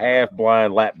 her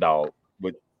half-blind lap dog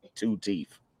with 2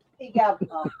 teeth. He got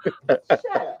shut up.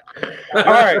 All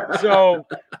right, so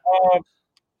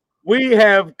we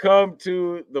have come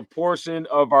to the portion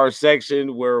of our show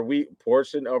where we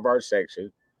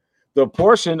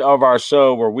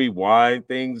wind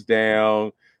things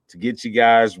down to get you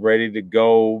guys ready to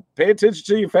go. Pay attention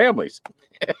to your families.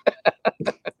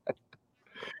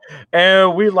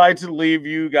 And we like to leave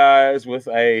you guys with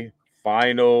a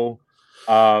final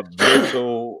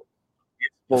mental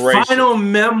inspiration. Final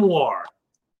memoir.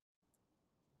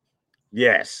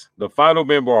 Yes, the final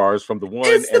memoirs from the one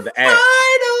it's and the ass.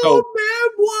 Final memoir.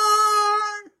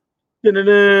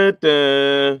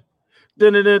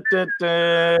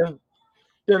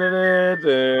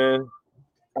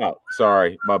 Oh,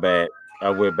 sorry, my bad. I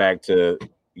went back to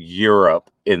Europe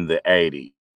in the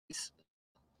 80s.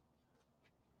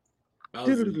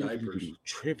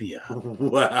 Trivia.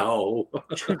 Wow.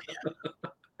 Trivia.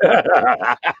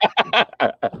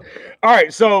 All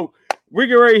right, so we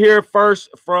get right here first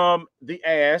from the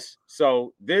ass.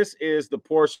 So this is the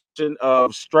portion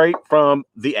of Straight from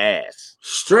the Ass.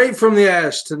 Straight from the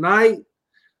Ass. Tonight,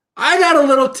 I got a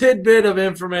little tidbit of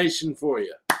information for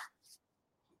you.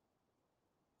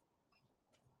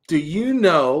 Do you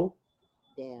know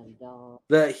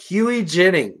that Huey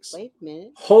Jennings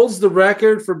holds the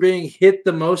record for being hit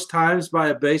the most times by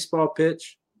a baseball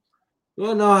pitch? You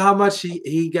want to know how much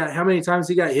he got, how many times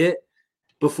he got hit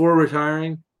before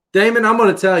retiring? Damon, I'm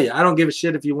going to tell you. I don't give a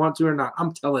shit if you want to or not.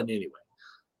 I'm telling you anyway.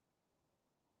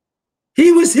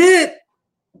 He was hit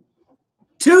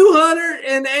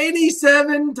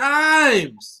 287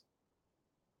 times.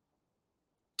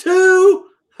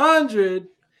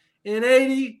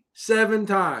 287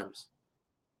 times.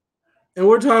 And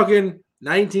we're talking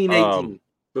 1918.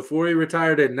 Before he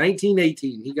retired in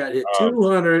 1918, he got hit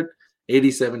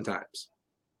 287 times.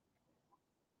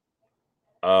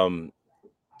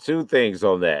 2 things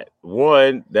on that.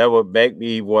 One, that would make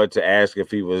me want to ask if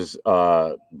he was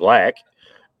black.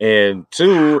 And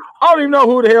 2, I don't even know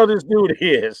who the hell this dude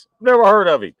is. Never heard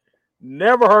of him.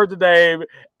 Never heard the name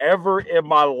ever in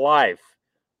my life.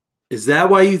 Is that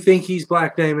why you think he's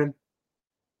black, Damon?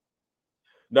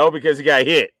 No, because he got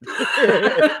hit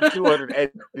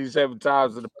 287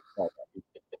 times in the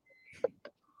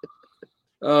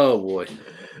Oh boy.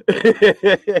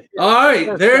 All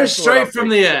right, there's Straight from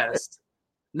the Ass.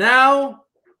 Now,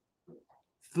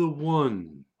 the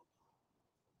one.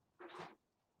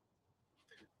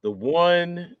 The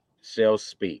one shall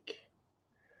speak.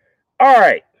 All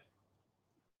right.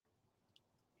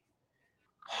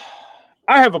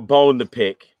 I have a bone to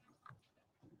pick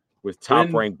with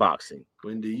Top Rank Boxing.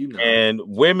 When do you know? And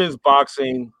women's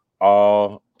boxing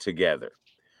all together.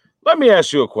 Let me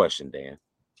ask you a question, Dan.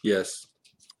 Yes.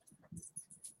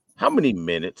 How many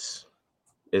minutes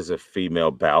is a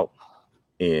female bout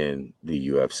in the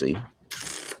UFC?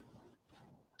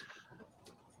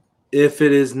 If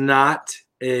it is not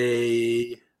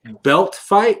a belt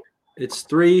fight, it's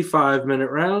 3 5-minute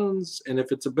rounds. And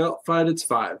if it's a belt fight, it's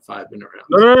 5 5-minute rounds.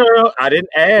 No. I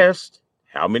didn't ask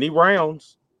how many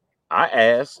rounds. I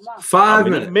asked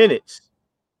 5 minutes.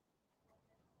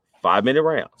 5-minute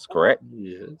rounds, correct?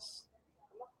 Yes.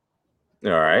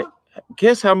 All right.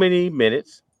 Guess how many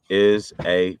minutes is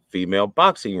a female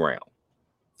boxing round?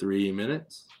 3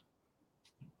 minutes.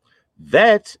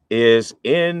 That is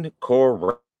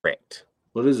incorrect.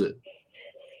 What is it?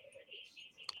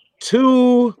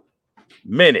 2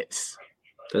 minutes.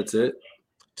 That's it.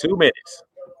 2 minutes.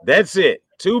 That's it.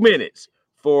 2 minutes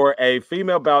for a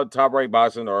female bout, top rank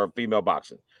boxing or female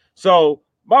boxing. So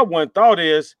my one thought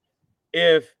is,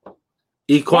 if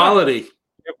equality,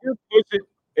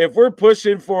 if we're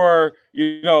pushing for,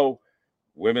 you know,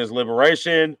 women's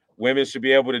liberation, women should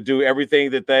be able to do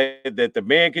everything that the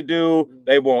men can do.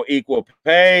 They want equal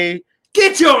pay.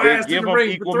 Get your ass give in the them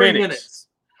ring equal for 3 minutes.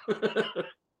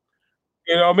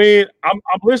 You know what I mean? I'm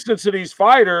listening to these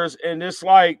fighters, and it's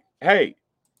like, hey,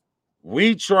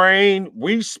 we train,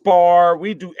 we spar,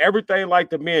 we do everything like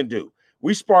the men do.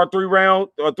 We spar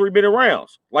 3-minute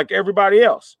rounds like everybody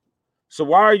else. So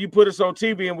why are you putting us on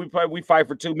TV and we fight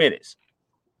for 2 minutes?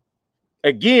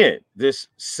 Again, this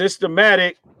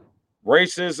systematic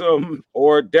racism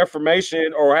or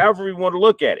defamation, or however you want to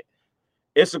look at it,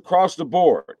 it's across the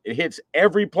board. It hits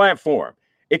every platform.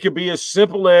 It could be as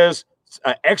simple as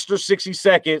an extra 60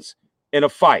 seconds in a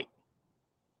fight.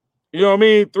 You know what I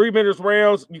mean? 3 minutes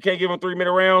rounds. You can't give them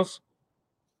 3-minute rounds.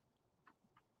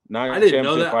 I didn't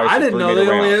know that. I didn't know they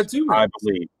only had 2 minutes. I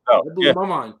believe. No, that blew my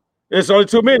mind. It's only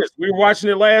 2 minutes. We were watching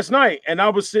it last night, and I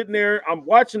was sitting there. I'm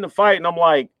watching the fight, and I'm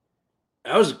like,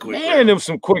 that was a quick man, them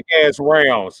some quick ass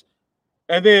rounds.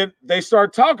 And then they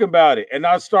start talking about it, and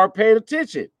I start paying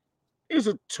attention. These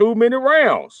are 2-minute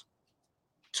rounds.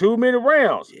 2-minute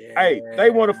rounds. Yeah. Hey,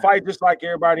 they want to fight just like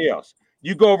everybody else.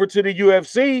 You go over to the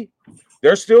UFC,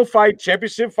 they're still fighting.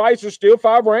 Championship fights are still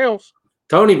 5 rounds.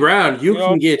 Tony Brown, you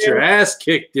can get your ass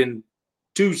kicked in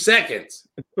 2 seconds.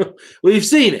 We've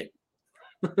seen it.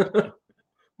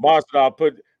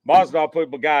 Masvidal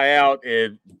put my guy out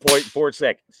in 0.4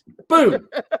 seconds. Boom.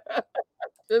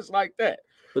 Just like that.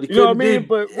 But you know what I mean?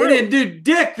 But he didn't do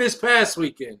dick this past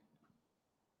weekend.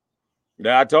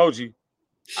 Yeah, I told you.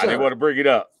 I didn't want to bring it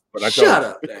up, but I told Shut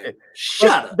up, man.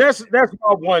 Shut up. That's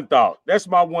my one thought. That's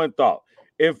my one thought.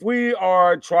 If we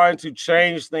are trying to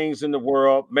change things in the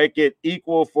world, make it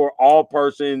equal for all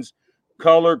persons,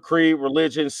 color, creed,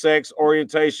 religion, sex,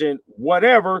 orientation,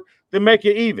 whatever, then make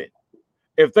it even.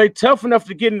 If they tough enough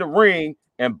to get in the ring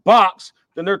and box,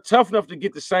 then they're tough enough to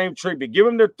get the same treatment. Give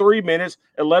them their 3 minutes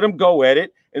and let them go at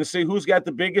it and see who's got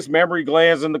the biggest mammary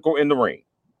glands in the ring.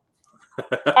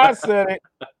 I said it.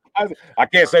 I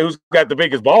can't say who's got the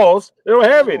biggest balls. They don't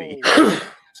have any.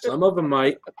 Some of them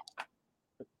might.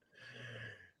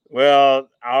 Well,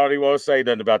 I don't even want to say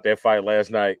nothing about that fight last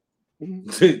night.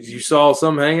 You saw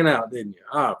some hanging out, didn't you?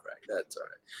 All right, that's all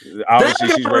right. Obviously,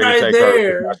 she's ready to take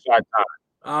her shot time.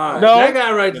 All right, no, that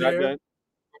guy right there.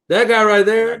 That guy right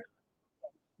there.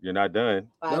 You're not done.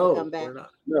 No,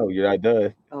 no, you're not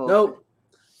done. Oh. Nope.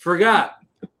 Forgot.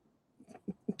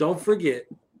 Don't forget.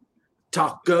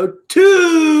 Taco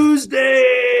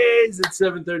Tuesdays at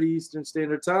 7:30 Eastern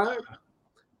Standard Time.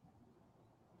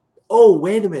 Oh,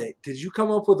 wait a minute. Did you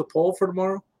come up with a poll for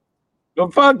tomorrow? No,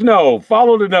 fuck no.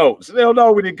 Follow the notes. They'll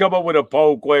know we didn't come up with a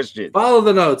poll question. Follow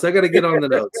the notes. I got to get on the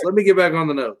notes. Let me get back on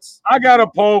the notes. I got a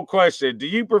poll question. Do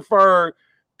you prefer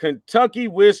Kentucky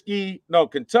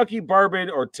bourbon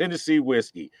or Tennessee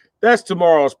whiskey? That's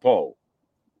tomorrow's poll.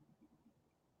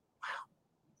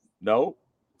 No?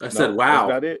 I said wow. That's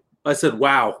not it. I said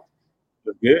wow.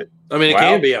 That's good. I mean, it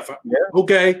can be.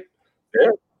 Okay.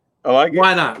 Yeah. I like it.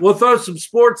 Why not? We'll throw some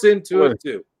sports into it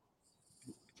too.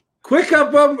 Quick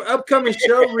upcoming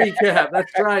show recap.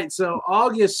 That's right. So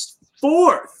August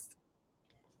 4th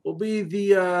will be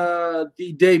the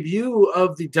debut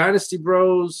of the Dynasty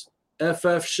Bros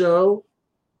FF show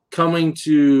coming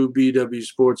to BW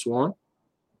Sports 1.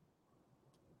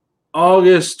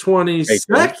 August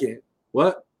 22nd.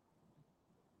 What?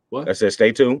 I said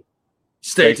stay tuned.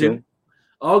 Stay tuned.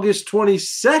 August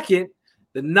 22nd,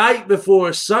 the night before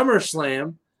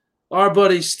SummerSlam, our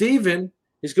buddy Steven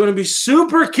is going to be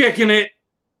super kicking it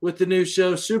with the new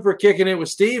show, Super Kicking It with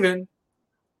Steven.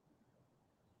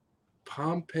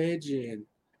 Pompagian,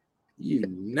 you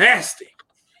nasty.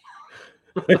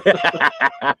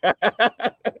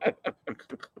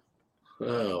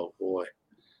 Oh, boy.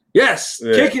 Yes,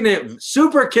 Kicking It,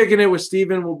 Super Kicking It with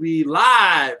Steven will be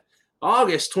live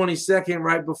August 22nd,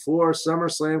 right before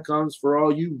SummerSlam comes for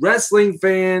all you wrestling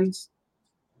fans.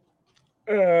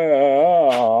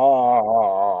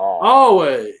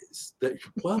 Always.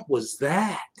 What was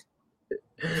that?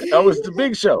 That was the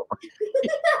Big Show.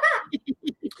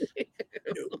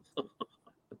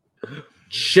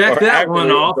 Check that one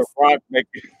off.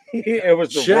 It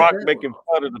was the Rock making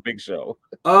fun of the Big Show.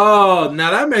 Oh, now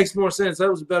that makes more sense. That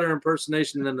was a better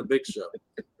impersonation than the Big Show.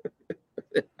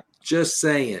 Just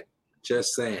saying.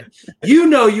 Just saying. You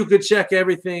know you could check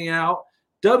everything out.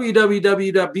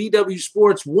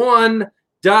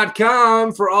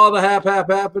 www.bwsports1.com for all the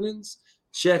happenings.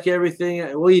 Check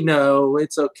everything. We know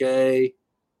it's okay.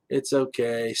 It's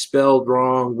okay. Spelled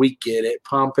wrong. We get it.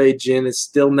 Pompeii gin is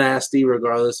still nasty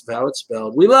regardless of how it's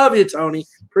spelled. We love you, Tony.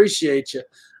 Appreciate you.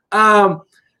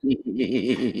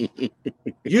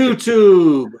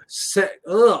 YouTube.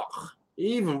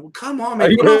 Even come on,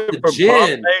 man. Get off the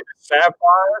gin.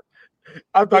 Sapphire?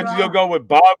 I thought you were gonna go with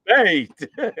Bombay.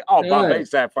 Oh, Bombay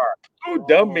Sapphire. Oh,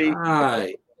 dummy.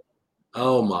 Right.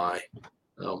 Oh my.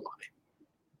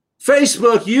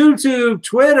 Facebook, YouTube,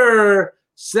 Twitter,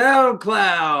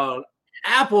 SoundCloud,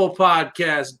 Apple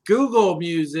Podcasts, Google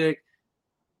Music,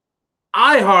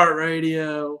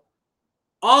 iHeartRadio,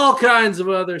 all kinds of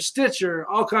other Stitcher,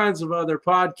 all kinds of other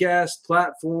podcast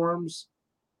platforms.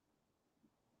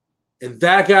 And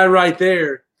that guy right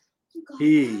there,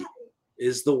 he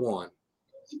is the one.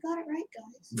 You got it right,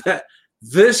 guys.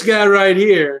 This guy right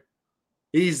here,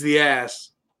 he's the ass.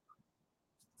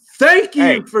 Thank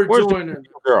you for joining. The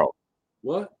girl?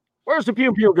 What? Where's the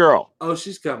Pew Pew girl? Oh,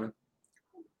 she's coming.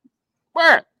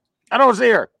 Where? I don't see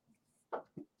her.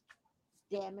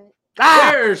 Damn it.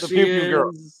 There the she Pew Pew is.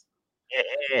 girl.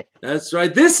 That's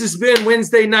right. This has been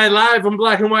Wednesday Night Live on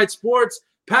Black and White Sports,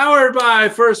 powered by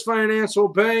First Financial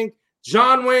Bank.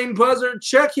 John Wayne Buzzard,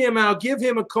 check him out. Give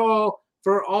him a call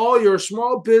for all your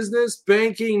small business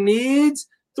banking needs.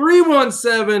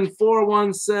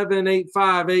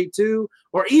 317-417-8582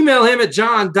 or email him at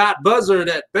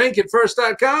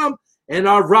john.buzzard@bankatfirst.com. And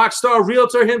our rock star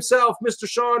realtor himself, Mr.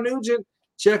 Sean Nugent,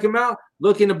 check him out.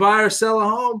 Looking to buy or sell a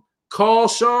home? Call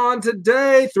Sean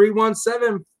today,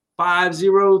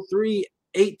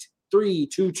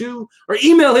 317-503-8322 or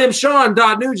email him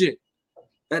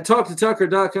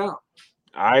sean.nugent@talktotucker.com.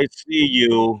 I see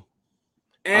you.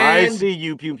 And I see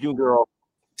you, Pew Pew girl.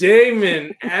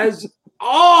 Damon, as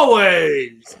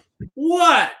always,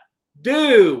 what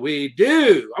do we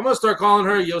do? I'm going to start calling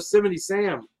her Yosemite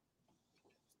Sam.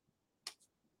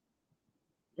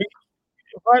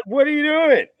 What are you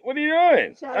doing? What are you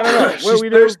doing? I don't know. She's What do we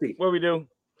thirsty. do? What do we do?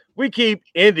 We keep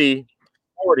Indy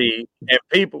sporty and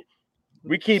people.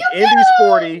 We keep Indy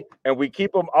sporty and we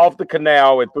keep them off the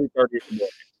canal at 3:30 in the morning.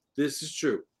 This is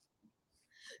true.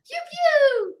 Pew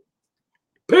pew.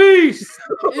 Peace.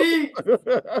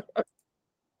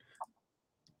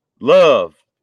 Love.